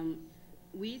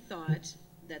 We thought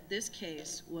that this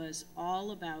case was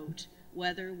all about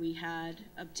whether we had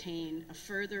obtained a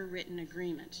further written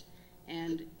agreement.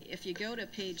 And if you go to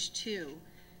page 2,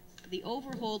 the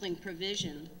overholding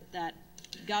provision that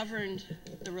governed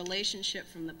the relationship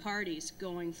from the parties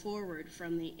going forward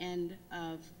from the end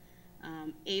of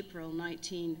April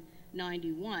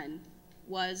 1991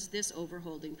 was this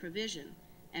overholding provision.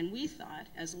 And we thought,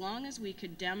 as long as we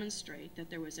could demonstrate that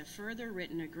there was a further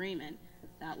written agreement,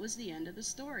 that was the end of the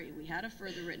story. We had a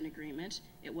further written agreement.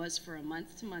 It was for a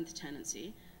month-to-month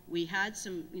tenancy. We had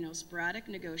some, sporadic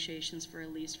negotiations for a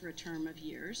lease for a term of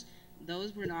years.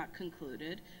 Those were not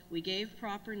concluded. We gave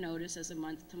proper notice as a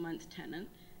month-to-month tenant,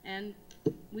 and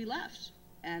we left.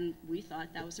 And we thought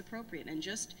that was appropriate. And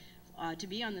just to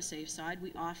be on the safe side,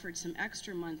 we offered some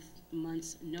extra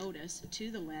months' notice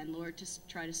to the landlord to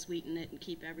try to sweeten it and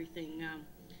keep everything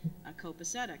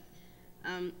copacetic.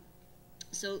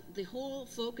 So the whole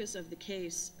focus of the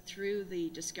case through the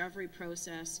discovery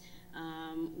process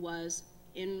was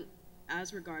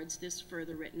as regards this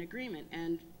further written agreement.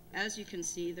 And as you can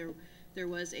see, there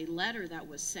was a letter that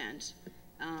was sent.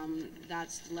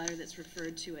 That's the letter that's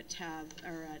referred to at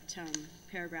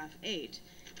paragraph 8,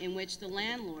 in which the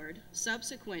landlord,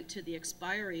 subsequent to the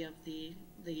expiry of the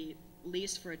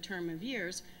lease for a term of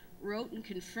years, wrote and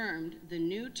confirmed the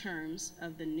new terms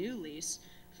of the new lease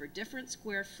for different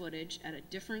square footage at a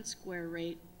different square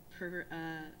rate per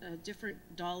a different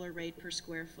dollar rate per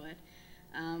square foot,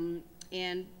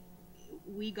 and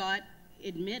we got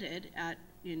admitted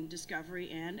in discovery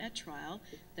and at trial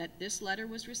that this letter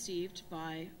was received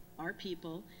by our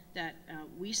people, that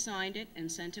we signed it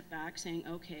and sent it back saying,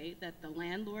 okay, that the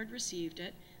landlord received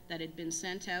it, that it had been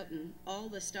sent out, and all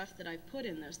the stuff that I put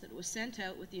in this, that it was sent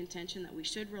out with the intention that we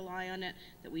should rely on it,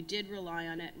 that we did rely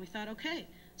on it, and we thought, okay,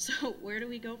 so where do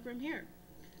we go from here?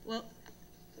 Well,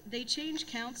 they changed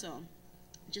counsel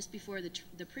just before the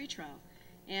pretrial,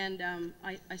 and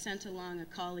I sent along a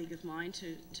colleague of mine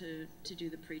to do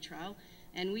the pretrial,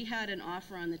 and we had an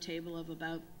offer on the table of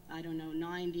about,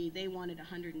 90. They wanted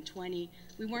 120.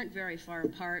 We weren't very far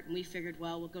apart, and we figured,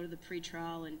 well, we'll go to the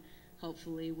pretrial and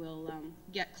hopefully we'll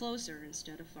get closer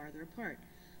instead of farther apart.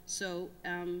 So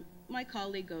my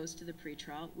colleague goes to the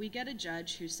pretrial. We get a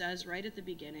judge who says right at the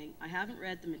beginning, I haven't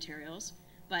read the materials,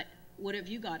 but what have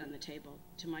you got on the table?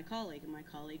 To my colleague, and my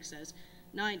colleague says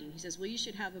 90. He says, well, you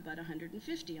should have about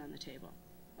 150 on the table.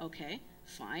 Okay,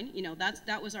 fine.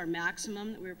 That was our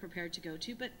maximum that we were prepared to go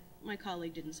to, but my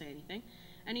colleague didn't say anything.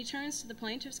 And he turns to the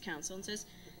plaintiff's counsel and says,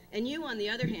 and you, on the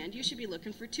other hand, you should be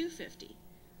looking for 250.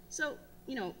 So,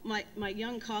 my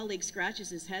young colleague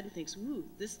scratches his head and thinks, ooh,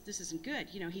 this isn't good.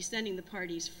 He's sending the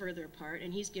parties further apart,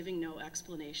 and he's giving no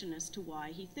explanation as to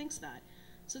why he thinks that.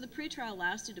 So the pretrial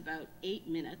lasted about 8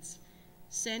 minutes,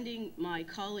 sending my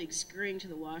colleague scurrying to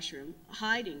the washroom,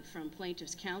 hiding from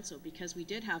plaintiff's counsel because we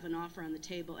did have an offer on the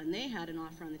table, and they had an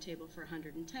offer on the table for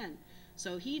 110.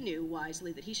 So he knew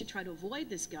wisely that he should try to avoid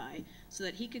this guy so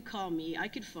that he could call me, I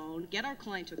could phone, get our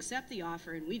client to accept the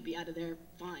offer, and we'd be out of there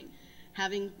fine.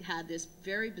 Having had this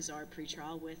very bizarre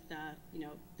pretrial with,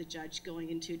 the judge going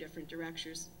in two different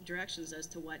directions as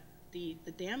to what the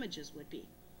damages would be.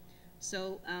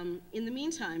 So in the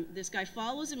meantime, this guy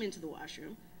follows him into the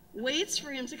washroom, waits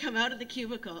for him to come out of the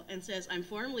cubicle, and says, I'm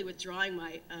formally withdrawing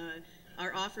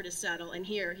our offer to settle, and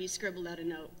here he scribbled out a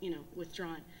note,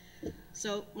 withdrawn.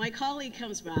 So my colleague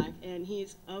comes back, and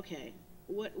he's, okay,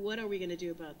 what are we going to do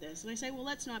about this? And I say, well,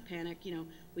 let's not panic.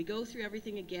 We go through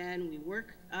everything again. We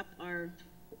work up our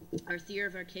theory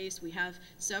of our case. We have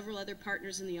several other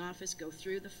partners in the office go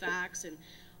through the facts. And,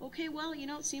 okay, well,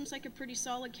 it seems like a pretty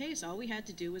solid case. All we had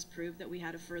to do was prove that we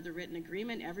had a further written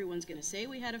agreement. Everyone's going to say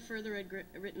we had a further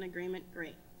written agreement.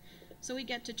 Great. So we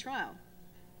get to trial.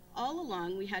 All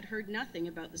along, we had heard nothing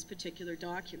about this particular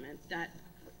document that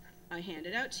I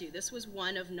handed out to you. This was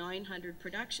one of 900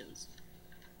 productions.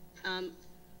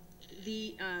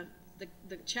 The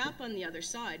chap on the other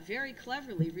side, very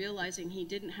cleverly realizing he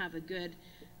didn't have a good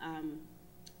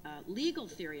legal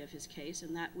theory of his case,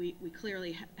 and that we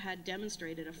clearly had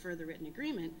demonstrated a further written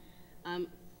agreement,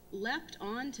 leapt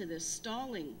onto this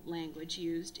stalling language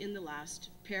used in the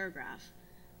last paragraph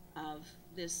of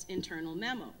this internal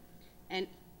memo. And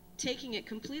taking it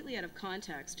completely out of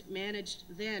context, managed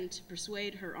then to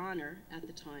persuade Her Honor at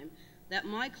the time that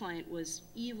my client was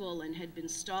evil and had been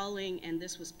stalling, and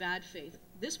this was bad faith.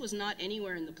 This was not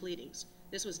anywhere in the pleadings.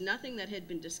 This was nothing that had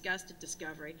been discussed at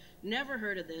discovery. Never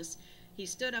heard of this. He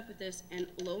stood up with this, and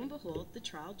lo and behold, the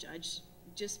trial judge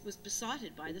just was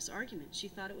besotted by this argument. She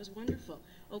thought it was wonderful.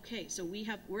 Okay, so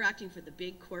we're acting for the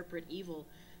big corporate evil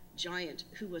giant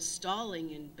who was stalling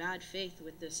in bad faith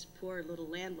with this poor little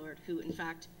landlord who, in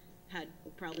fact, had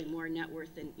probably more net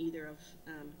worth than either of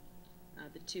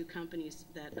the two companies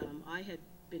that I had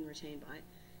been retained by.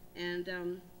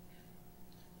 And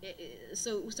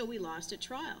so we lost at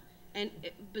trial. And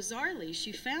bizarrely,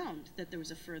 she found that there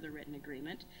was a further written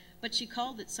agreement, but she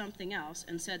called it something else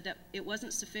and said that it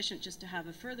wasn't sufficient just to have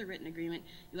a further written agreement.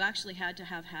 You actually had to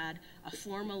have had a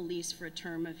formal lease for a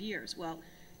term of years. Well,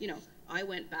 you know, I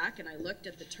went back and I looked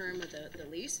at the term of the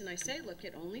lease, and I say, look,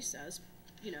 it only says,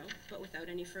 you know, but without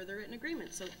any further written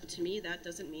agreement. So to me, that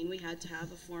doesn't mean we had to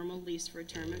have a formal lease for a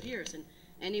term of years. And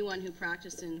anyone who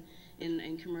practiced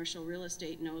in commercial real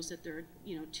estate knows that they're,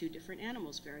 you know, two different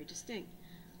animals, very distinct.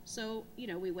 So, you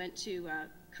know, we went to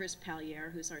Chris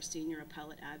Palliere, who's our senior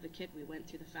appellate advocate. We went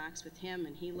through the facts with him,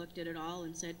 and he looked at it all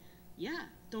and said, yeah,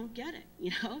 don't get it,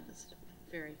 you know? It's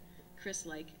a very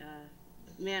Chris-like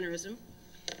mannerism.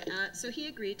 So he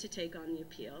agreed to take on the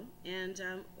appeal, and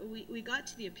we got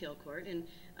to the appeal court, and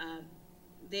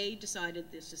they decided,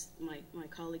 this is my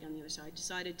colleague on the other side,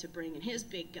 decided to bring in his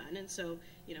big gun, and so,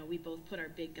 you know, we both put our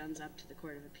big guns up to the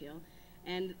Court of Appeal.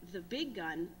 And the big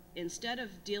gun, instead of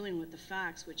dealing with the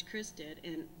facts, which Chris did,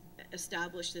 and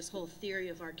established this whole theory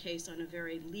of our case on a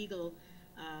very legal,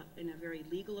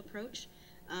 approach,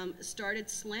 started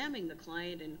slamming the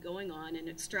client and going on and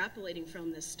extrapolating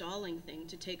from this stalling thing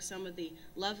to take some of the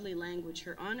lovely language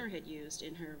Her Honor had used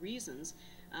in her reasons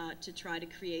to try to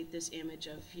create this image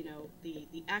of, you know,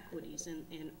 the equities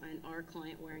and our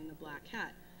client wearing the black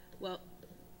hat. Well,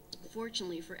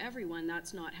 fortunately for everyone,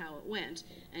 that's not how it went,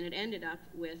 and it ended up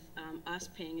with us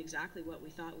paying exactly what we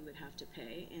thought we would have to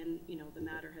pay, and, you know, the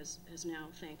matter has now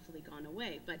thankfully gone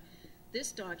away. But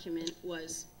this document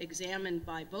was examined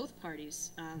by both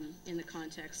parties in the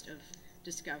context of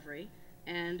discovery,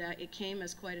 and it came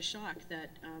as quite a shock that,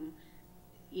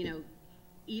 you know,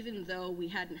 even though we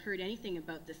hadn't heard anything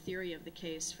about the theory of the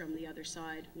case from the other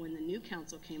side when the new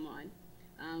counsel came on,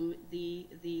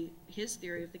 his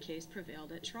theory of the case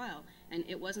prevailed at trial. And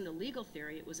it wasn't a legal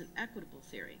theory, it was an equitable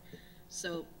theory.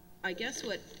 So I guess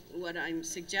what I'm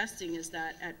suggesting is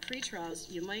that at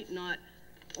pretrials, you might not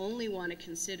only want to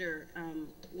consider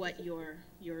what your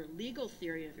legal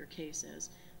theory of your case is,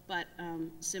 but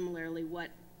similarly what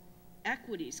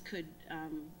equities could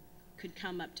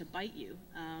come up to bite you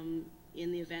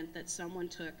in the event that someone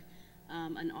took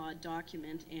an odd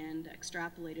document and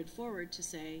extrapolated forward to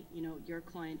say, you know, your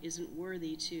client isn't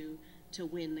worthy to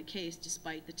win the case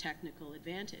despite the technical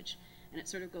advantage. And it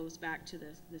sort of goes back to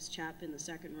this chap in the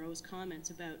second row's comments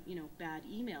about, you know, bad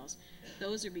emails.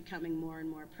 Those are becoming more and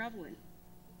more prevalent.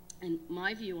 And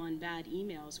my view on bad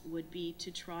emails would be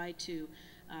to try to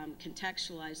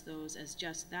contextualize those as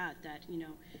just that, you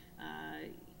know,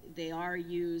 they are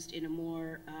used in a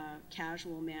more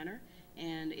casual manner,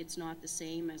 and it's not the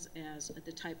same as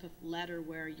the type of letter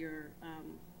where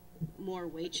more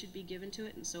weight should be given to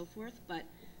it and so forth. But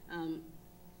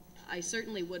I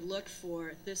certainly would look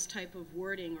for this type of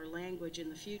wording or language in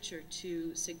the future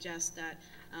to suggest that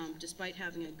despite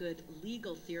having a good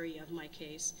legal theory of my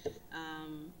case,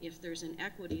 if there's an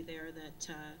equity there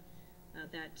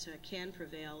that can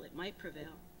prevail, it might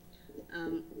prevail.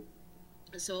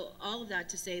 So all of that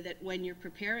to say that when you're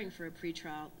preparing for a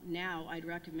pretrial now, I'd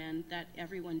recommend that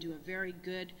everyone do a very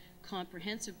good,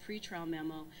 comprehensive pretrial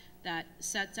memo that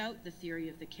sets out the theory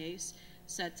of the case,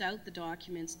 sets out the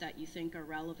documents that you think are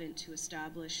relevant to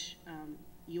establish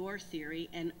your theory,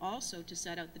 and also to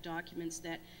set out the documents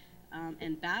that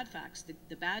and bad facts,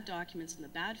 the bad documents and the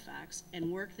bad facts,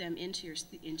 and work them into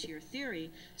your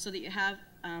theory so that you have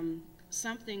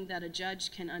something that a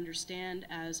judge can understand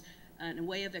as a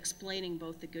way of explaining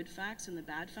both the good facts and the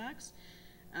bad facts,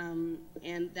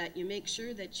 and that you make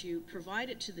sure that you provide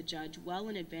it to the judge well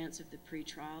in advance of the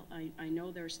pretrial. I know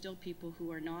there are still people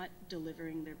who are not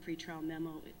delivering their pretrial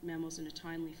memos in a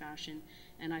timely fashion,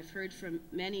 and I've heard from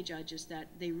many judges that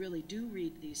they really do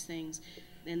read these things,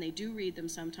 and they do read them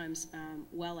sometimes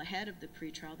well ahead of the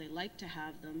pretrial. They like to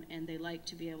have them, and they like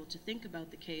to be able to think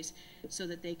about the case so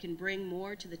that they can bring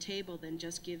more to the table than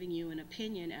just giving you an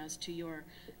opinion as to your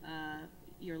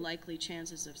likely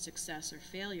chances of success or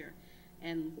failure.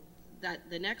 And that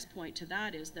the next point to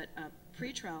that is that a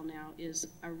pretrial now is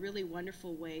a really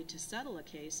wonderful way to settle a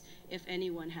case if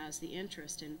anyone has the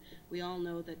interest. And we all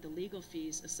know that the legal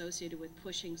fees associated with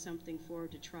pushing something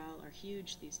forward to trial are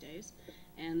huge these days,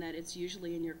 and that it's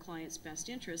usually in your client's best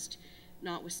interest,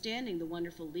 notwithstanding the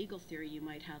wonderful legal theory you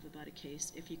might have about a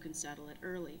case, if you can settle it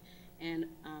early. And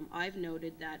I've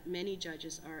noted that many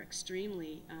judges are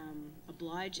extremely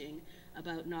obliging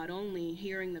about not only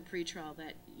hearing the pretrial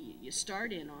that you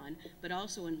start in on, but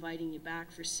also inviting you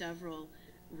back for several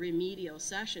remedial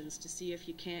sessions to see if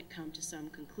you can't come to some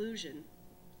conclusion,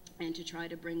 and to try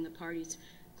to bring the parties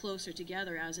closer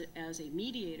together as a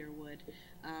mediator would,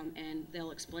 and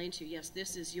they'll explain to you, yes,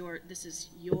 this is your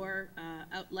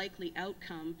likely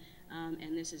outcome,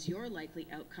 and this is your likely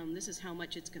outcome. This is how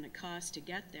much it's going to cost to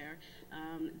get there.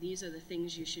 These are the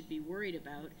things you should be worried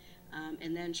about,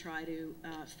 and then try to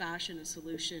fashion a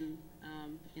solution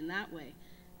in that way.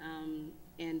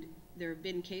 And there have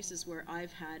been cases where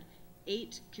I've had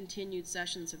 8 continued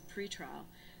sessions of pretrial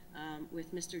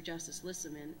with Mr. Justice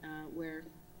Lissaman, where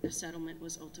a settlement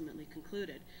was ultimately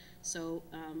concluded. So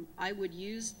I would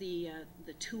use the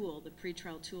tool, the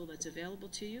pretrial tool that's available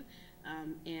to you,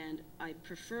 and I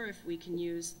prefer if we can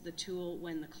use the tool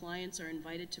when the clients are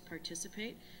invited to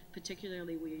participate,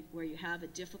 particularly where you have a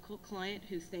difficult client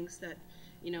who thinks that,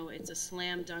 you know, it's a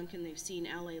slam dunk and they've seen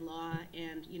LA law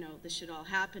and, you know, this should all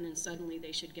happen and suddenly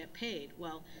they should get paid.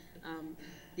 Well,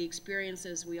 the experience,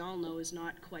 as we all know, is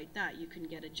not quite that. You can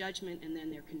get a judgment and then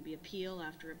there can be appeal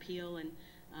after appeal, and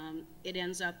it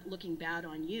ends up looking bad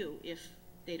on you if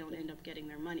they don't end up getting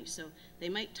their money. So they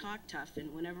might talk tough,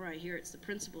 and whenever I hear it's the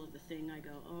principle of the thing, I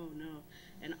go, oh no.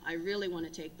 And I really want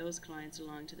to take those clients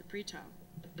along to the pretrial.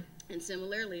 And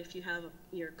similarly, if you have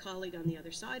your colleague on the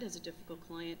other side has a difficult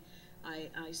client, I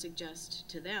suggest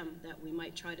to them that we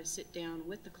might try to sit down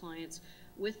with the clients,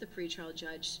 with the pretrial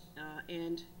judge,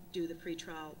 and do the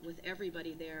pretrial with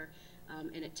everybody there,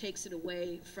 and it takes it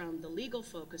away from the legal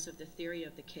focus of the theory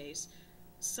of the case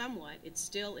somewhat. It's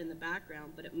still in the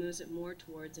background, but it moves it more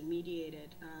towards a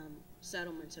mediated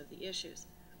settlement of the issues.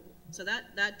 So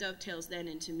that dovetails then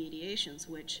into mediations,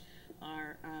 which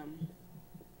are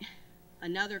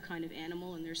another kind of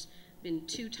animal, and there's been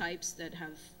 2 types that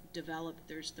have developed.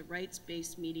 There's the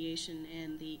rights-based mediation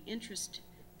and the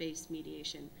interest-based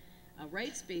mediation.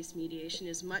 Rights-based mediation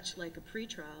is much like a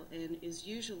pretrial and is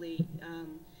usually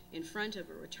in front of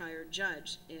a retired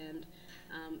judge, and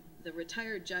the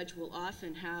retired judge will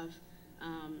often have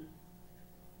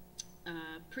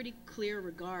pretty clear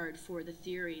regard for the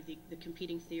theory, the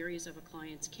competing theories of a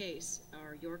client's case,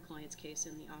 or your client's case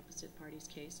in the opposite party's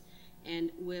case,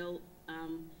 and will,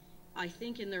 I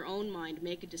think in their own mind,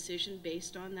 make a decision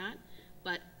based on that.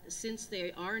 But since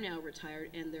they are now retired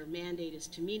and their mandate is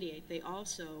to mediate, they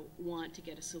also want to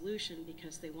get a solution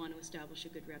because they want to establish a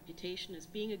good reputation as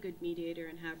being a good mediator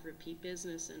and have repeat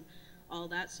business and all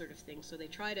that sort of thing. So they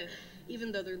try to,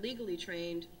 even though they're legally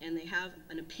trained and they have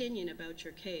an opinion about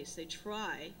your case, they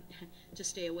try to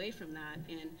stay away from that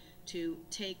and to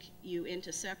take you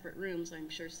into separate rooms. I'm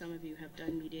sure some of you have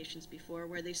done mediations before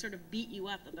where they sort of beat you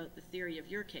up about the theory of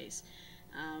your case.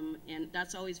 And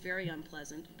that's always very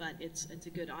unpleasant, but it's a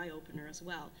good eye-opener as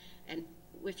well. And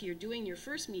if you're doing your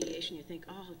first mediation, you think,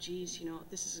 oh, geez, you know,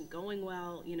 this isn't going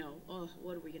well, you know, oh,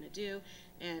 what are we going to do?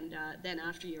 And then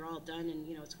after you're all done and,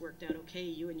 you know, it's worked out okay,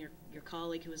 you and your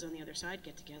colleague who was on the other side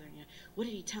get together and, you know, what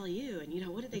did he tell you? And, you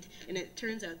know, what did they, and it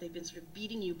turns out they've been sort of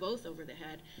beating you both over the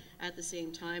head at the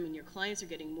same time, and your clients are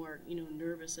getting more, you know,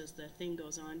 nervous as the thing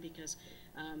goes on because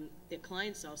the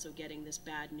client's also getting this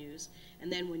bad news.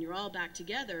 And then when you're all back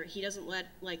together, he doesn't let,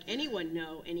 like, anyone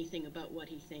know anything about what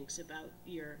he thinks about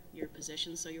your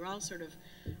position. So you're all sort of,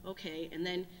 okay, and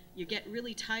then you get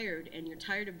really tired, and you're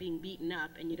tired of being beaten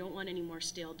up, and you don't want any more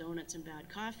stale donuts and bad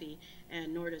coffee,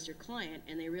 and nor does your client.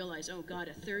 And they realize, oh, God,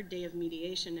 a 3rd day of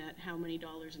mediation at how many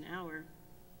dollars an hour,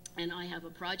 and I have a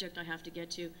project I have to get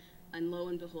to, and lo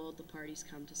and behold, the parties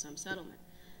come to some settlement.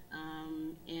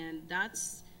 And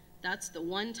that's the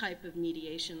one type of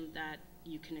mediation that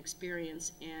you can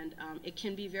experience, and it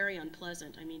can be very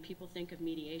unpleasant. I mean, people think of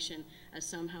mediation as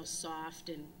somehow soft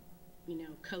and, you know,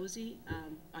 cozy.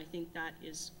 I think that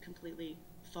is completely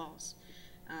false.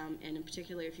 And in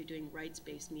particular, if you're doing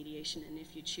rights-based mediation and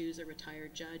if you choose a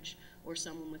retired judge or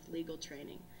someone with legal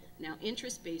training. Now,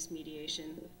 interest-based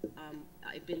mediation,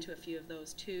 I've been to a few of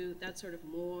those too. That's sort of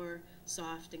more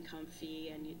soft and comfy,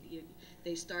 and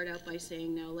they start out by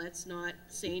saying, no, let's not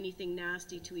say anything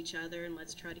nasty to each other, and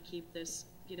let's try to keep this,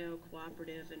 you know,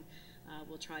 cooperative, and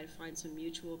we'll try to find some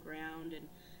mutual ground. And,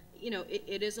 you know,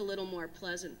 it is a little more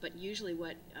pleasant, but usually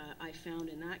what I found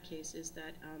in that case is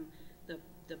that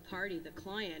the party, the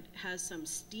client, has some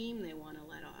steam they want to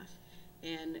let off,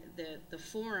 and the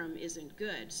forum isn't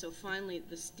good. So finally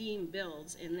the steam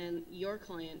builds, and then your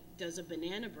client does a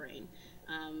banana brain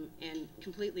and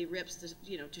completely rips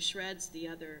to shreds the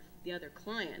other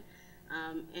client.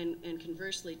 And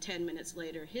conversely, 10 minutes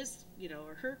later, his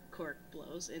or her cork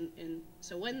blows, and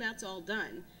so when that's all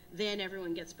done, then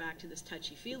everyone gets back to this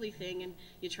touchy-feely thing, and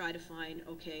you try to find,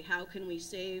 okay, how can we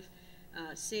save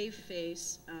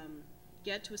face,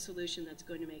 get to a solution that's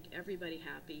going to make everybody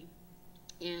happy.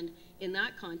 And in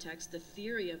that context, the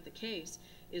theory of the case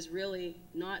is really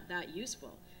not that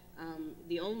useful.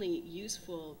 The only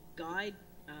useful guide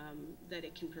that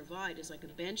it can provide is like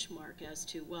a benchmark as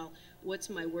to, well, what's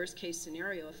my worst case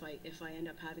scenario if I end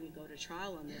up having to go to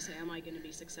trial on this? Am I going to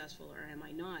be successful or am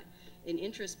I not? In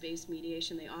interest-based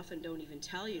mediation, they often don't even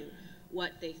tell you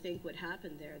what they think would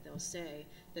happen there. They'll say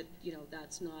that, you know,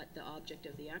 that's not the object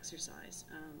of the exercise.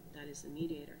 That is the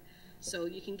mediator. So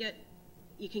you can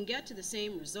get to the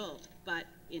same result, but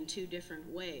in two different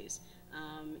ways.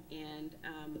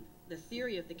 The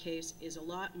theory of the case is a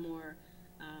lot more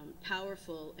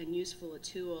powerful and useful a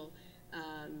tool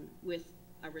with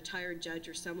a retired judge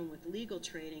or someone with legal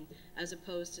training, as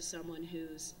opposed to someone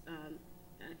who's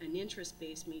an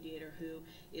interest-based mediator who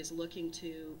is looking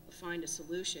to find a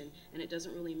solution, and it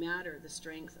doesn't really matter the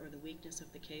strength or the weakness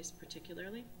of the case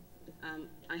particularly.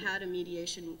 I had a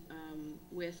mediation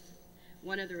with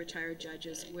one of the retired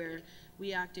judges where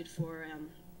we acted for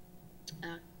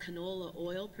a canola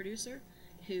oil producer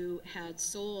who had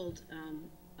sold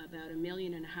about $1.5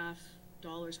 million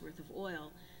worth of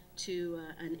oil to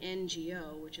an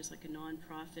NGO, which is like a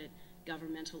nonprofit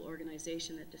governmental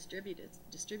organization that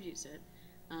distributes it,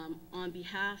 on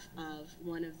behalf of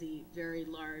one of the very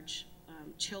large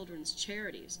children's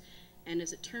charities. And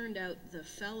as it turned out, the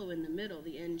fellow in the middle,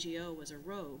 the NGO, was a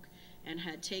rogue and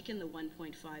had taken the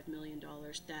 $1.5 million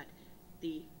that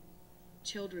the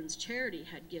children's charity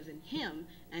had given him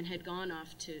and had gone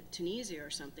off to Tunisia or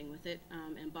something with it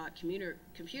and bought computer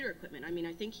equipment. I mean,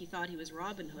 I think he thought he was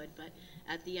Robin Hood, but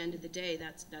at the end of the day,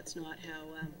 that's not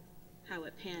how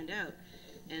it panned out.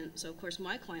 And so, of course,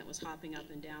 my client was hopping up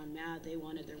and down mad. They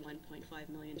wanted their $1.5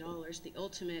 million. The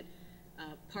ultimate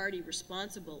party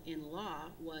responsible in law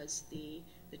was the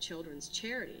children's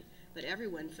charity. But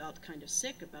everyone felt kind of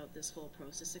sick about this whole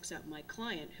process except my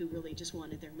client, who really just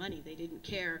wanted their money. They didn't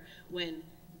care when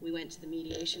we went to the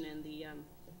mediation and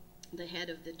the head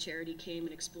of the charity came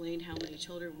and explained how many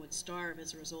children would starve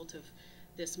as a result of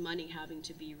this money having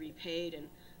to be repaid. And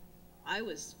I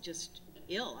was just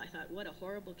ill. I thought, what a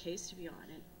horrible case to be on,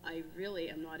 and I really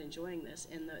am not enjoying this.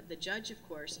 And the judge, of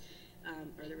course,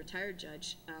 or the retired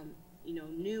judge, you know,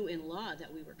 knew in law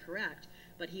that we were correct,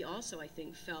 but he also, I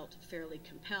think, felt fairly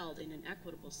compelled in an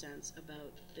equitable sense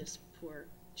about this poor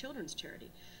children's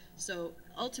charity. So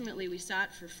ultimately, we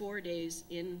sat for 4 days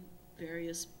in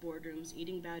various boardrooms,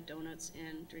 eating bad donuts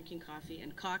and drinking coffee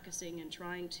and caucusing and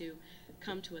trying to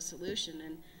come to a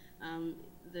solution. And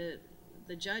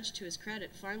the judge, to his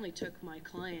credit, finally took my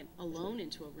client alone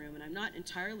into a room, and I'm not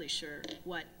entirely sure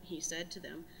what he said to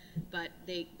them, but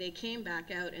they came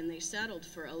back out and they settled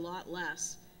for a lot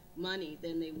less money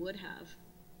than they would have.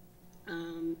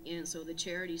 And so the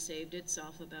charity saved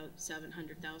itself about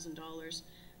 $700,000,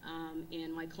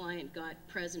 and my client got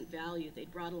present value. They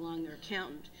brought along their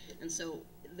accountant, and so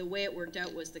the way it worked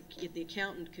out was the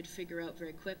accountant could figure out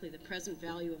very quickly the present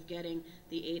value of getting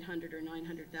the $800,000 or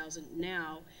 $900,000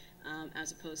 now,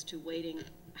 as opposed to waiting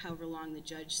however long the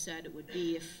judge said it would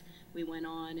be if we went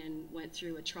on and went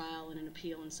through a trial and an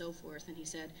appeal and so forth. And he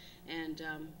said, and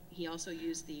he also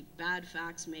used the bad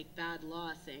facts make bad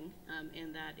law thing,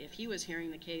 and that if he was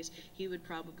hearing the case, he would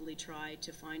probably try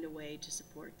to find a way to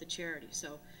support the charity.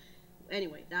 So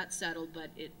anyway, that's settled, but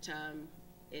it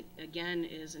again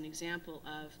is an example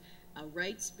of a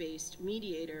rights-based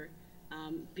mediator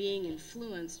being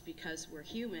influenced, because we're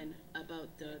human, about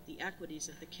the equities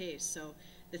of the case. So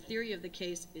the theory of the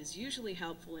case is usually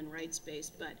helpful in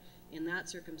rights-based, but in that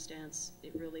circumstance,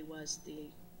 it really was the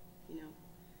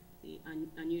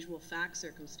unusual fact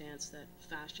circumstance that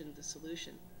fashioned the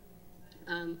solution.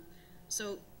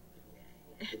 So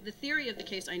the theory of the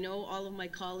case, I know all of my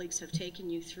colleagues have taken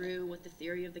you through what the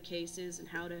theory of the case is and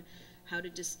how to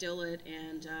distill it,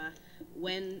 and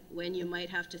when you might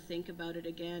have to think about it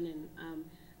again. And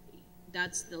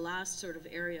that's the last sort of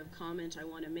area of comment I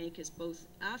want to make, is both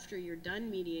after you're done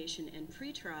mediation and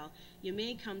pretrial, you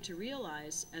may come to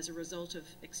realize, as a result of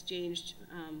exchanged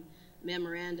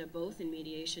memoranda, both in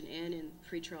mediation and in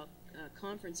pretrial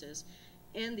conferences,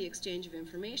 and the exchange of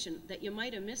information, that you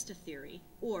might have missed a theory,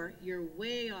 or you're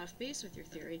way off base with your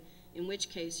theory, in which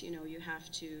case, you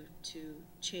have to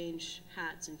change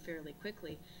hats and fairly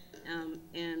quickly.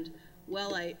 And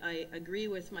while I agree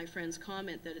with my friend's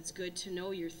comment that it's good to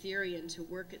know your theory and to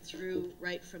work it through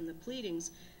right from the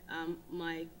pleadings,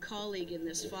 my colleague in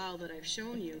this file that I've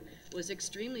shown you was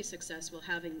extremely successful,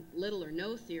 having little or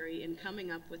no theory, in coming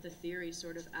up with a theory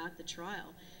sort of at the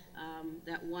trial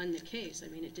that won the case. I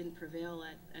mean, it didn't prevail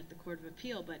at the Court of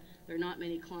Appeal, but there are not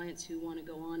many clients who want to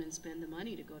go on and spend the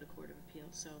money to go to Court of Appeal.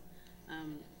 So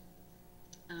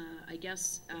I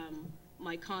guess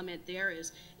my comment there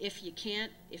is, if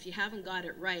you haven't got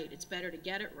it right, it's better to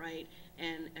get it right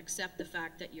and accept the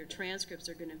fact that your transcripts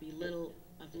are going to be little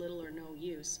or no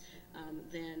use,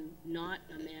 than not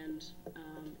amend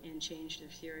and change their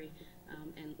theory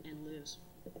and lose.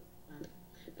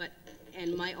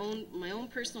 And my own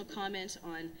personal comment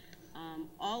on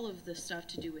all of the stuff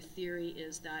to do with theory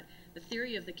is that the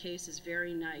theory of the case is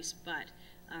very nice, but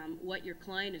what your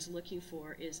client is looking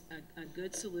for is a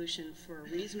good solution for a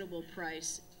reasonable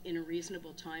price in a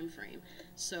reasonable time frame.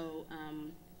 So,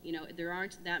 you know, there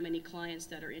aren't that many clients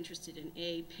that are interested in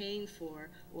A, paying for,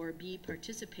 or B,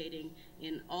 participating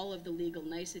in all of the legal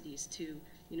niceties to,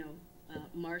 you know,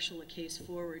 marshal a case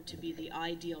forward to be the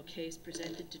ideal case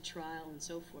presented to trial and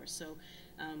so forth. So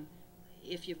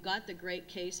if you've got the great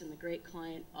case and the great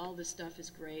client, all this stuff is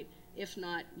great. If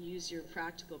not, use your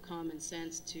practical common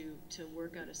sense to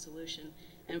work out a solution.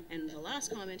 And the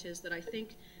last comment is that I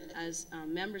think as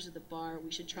members of the bar,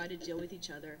 we should try to deal with each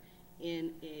other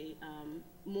in a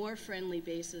more friendly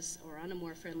basis, or on a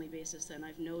more friendly basis than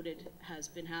I've noted has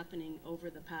been happening over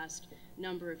the past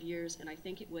number of years. And I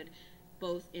think it would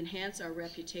both enhance our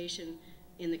reputation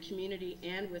in the community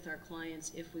and with our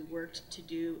clients if we worked to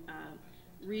do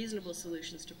reasonable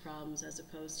solutions to problems as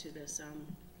opposed to this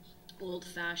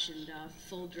old-fashioned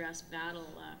full-dress battle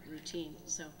routine.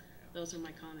 So those are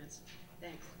my comments.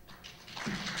 Thanks.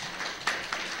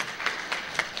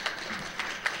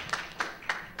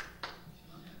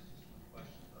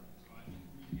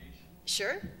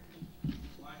 Sure.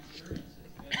 My experience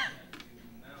has been that you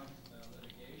mount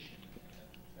litigation as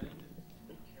a defendant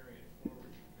and you carry it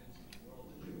forward, convincing the world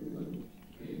that you've got a winning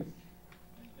case,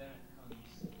 and then it comes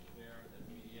to bear that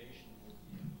mediation will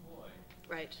be employed.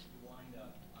 Right. You wind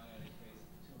up, I had a case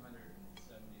of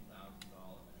 $270,000,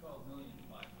 $12,500,000,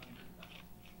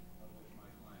 of which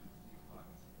my client was deep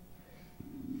pockets of the case.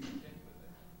 Stick with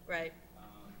it. Right.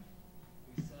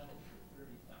 We settled for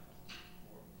 $30,000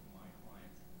 for my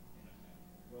clients in a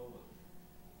row of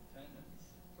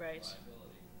defendants. Right.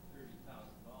 Liability for $30,000.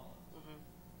 Mm-hmm.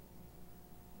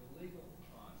 The legal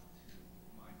cost to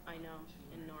my I client know, was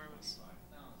enormous.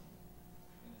 $225,000.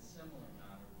 In a similar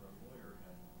matter where a lawyer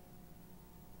had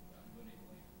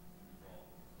unwittingly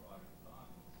involved in fraud of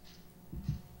documents,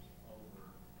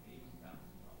 over $80,000.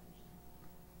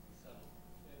 We settled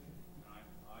for $50,000. And I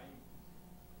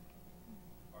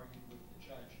argued with the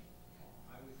judge.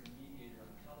 I was the mediator on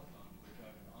the telephone to the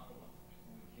judge in Ottawa,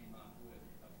 and we came up with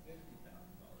a $50,000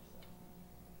 settlement.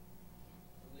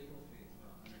 The legal fees were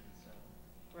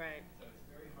 $107,000. Right. So it's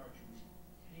very hard to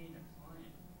retain a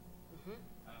client Mm-hmm.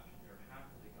 after they're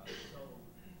happily got sold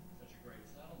such a great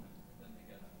settlement, but then they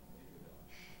get a legal bill.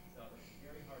 So it's a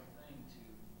very hard thing to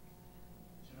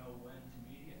know when to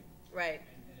mediate. Right.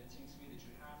 And it seems to me that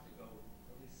you have to go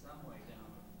at least some way down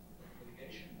the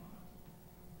litigation line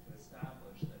to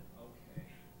establish that, okay,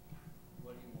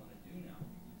 what do you want to do now?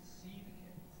 You can see the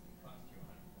case. It cost you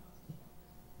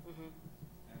 $100,000. Mm-hmm.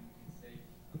 And you can save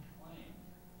a claim.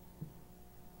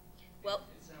 Well,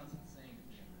 It sounds insane at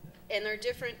the end of the day. and there are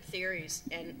different theories,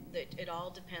 and it all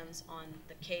depends on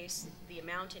the case, the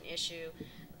amount in issue,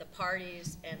 the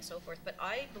parties, and so forth. But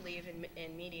I believe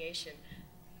in mediation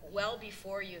well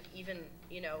before you've even,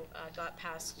 you know, got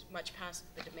much past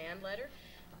the demand letter.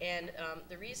 And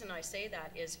the reason I say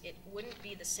that is it wouldn't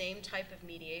be the same type of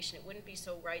mediation. It wouldn't be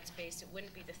so rights-based. It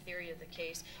wouldn't be the theory of the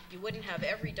case. You wouldn't have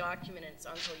every document in its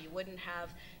uncle. You wouldn't have,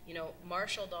 you know,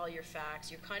 marshaled all your facts.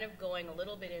 You're kind of going a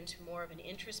little bit into more of an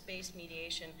interest-based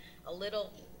mediation, a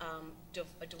little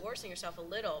divorcing yourself a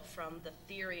little from the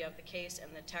theory of the case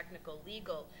and the technical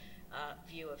legal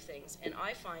view of things. And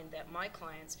I find that my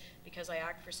clients, because I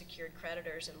act for secured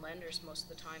creditors and lenders most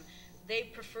of the time, they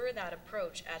prefer that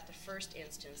approach at the first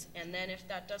instance. And then if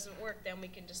that doesn't work, then we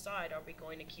can decide, are we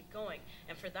going to keep going?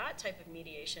 And for that type of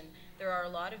mediation, there are a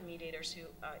lot of mediators who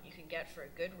you can get for a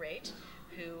good rate,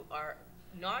 who are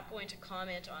not going to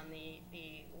comment on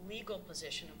the legal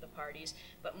position of the parties,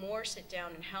 but more sit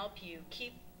down and help you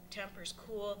keep tempers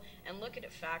cool and look at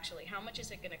it factually. How much is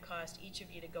it going to cost each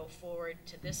of you to go forward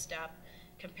to this step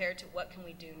compared to what can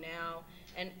we do now?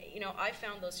 And, you know, I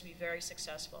found those to be very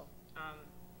successful.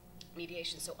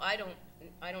 Mediation. So I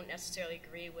don't necessarily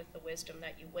agree with the wisdom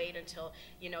that you wait until,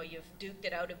 you know, you've duked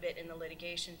it out a bit in the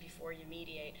litigation before you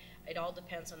mediate. It all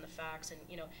depends on the facts, and,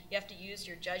 you know, you have to use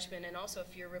your judgment. And also,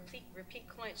 if you're repeat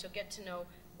clients, you'll get to know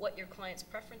what your clients'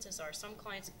 preferences are. Some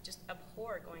clients just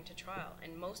abhor going to trial,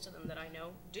 and most of them that I know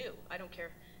do. I don't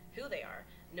care who they are.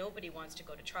 Nobody wants to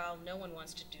go to trial. No one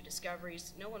wants to do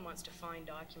discoveries. No one wants to find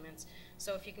documents.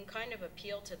 So if you can kind of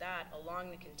appeal to that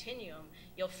along the continuum,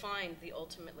 you'll find the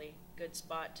ultimately good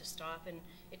spot to stop. And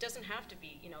it doesn't have to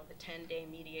be, the 10-day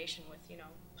mediation with,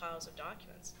 piles of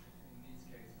documents. In these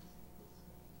cases, it was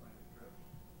plaintiff-driven.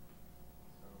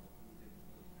 So we didn't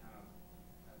really have,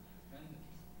 as defendants,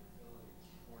 the ability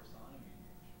to force on a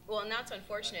mediation. Well, and that's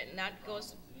unfortunate, and that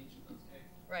goes... in each of those cases.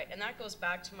 Right, and that goes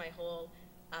back to my whole,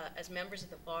 as members of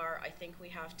the bar, I think we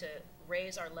have to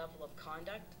raise our level of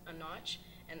conduct a notch,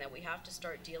 and that we have to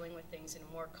start dealing with things in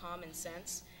a more common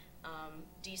sense,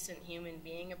 decent human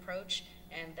being approach,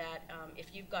 and that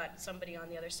if you've got somebody on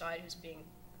the other side who's being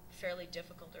fairly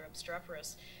difficult or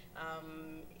obstreperous,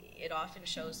 it often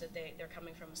shows that they're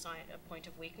coming from a point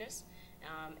of weakness,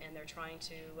 and they're trying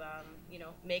to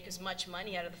make as much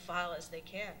money out of the file as they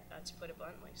can, to put it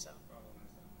bluntly. So. The problem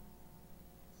is I'm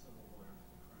a civil lawyer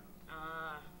for the Crown.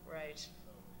 Ah, right. So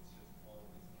it's just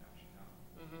always cashing out.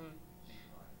 Mm-hmm.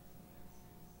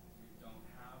 We don't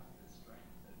have the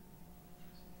strength that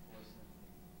to force them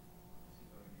to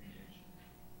go to mediation.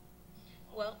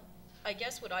 Well, I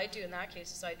guess what I do in that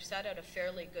case is I set out a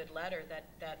fairly good letter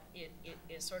that it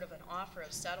is sort of an offer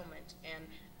of settlement, and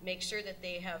make sure that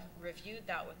they have reviewed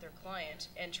that with their client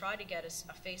and try to get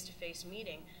a face-to-face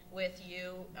meeting with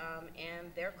you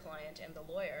and their client and the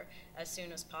lawyer as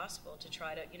soon as possible to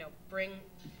try to bring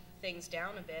things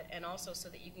down a bit, and also so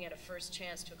that you can get a first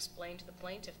chance to explain to the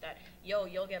plaintiff that,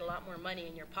 you'll get a lot more money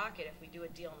in your pocket if we do a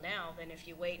deal now than if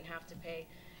you wait and have to pay,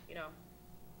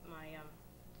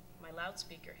 my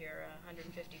loudspeaker here,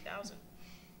 $150,000.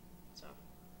 So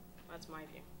that's my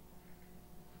view.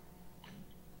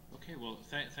 Okay, well,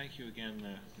 thank you again,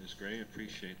 Ms. Gray. I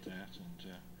appreciate that,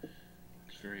 and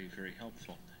it's very, very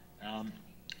helpful.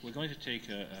 We're going to take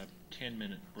a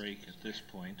 10-minute break at this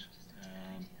point,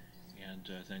 and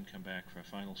then come back for our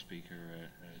final speaker,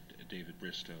 David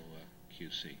Bristow,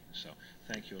 QC. So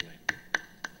thank you, Elaine.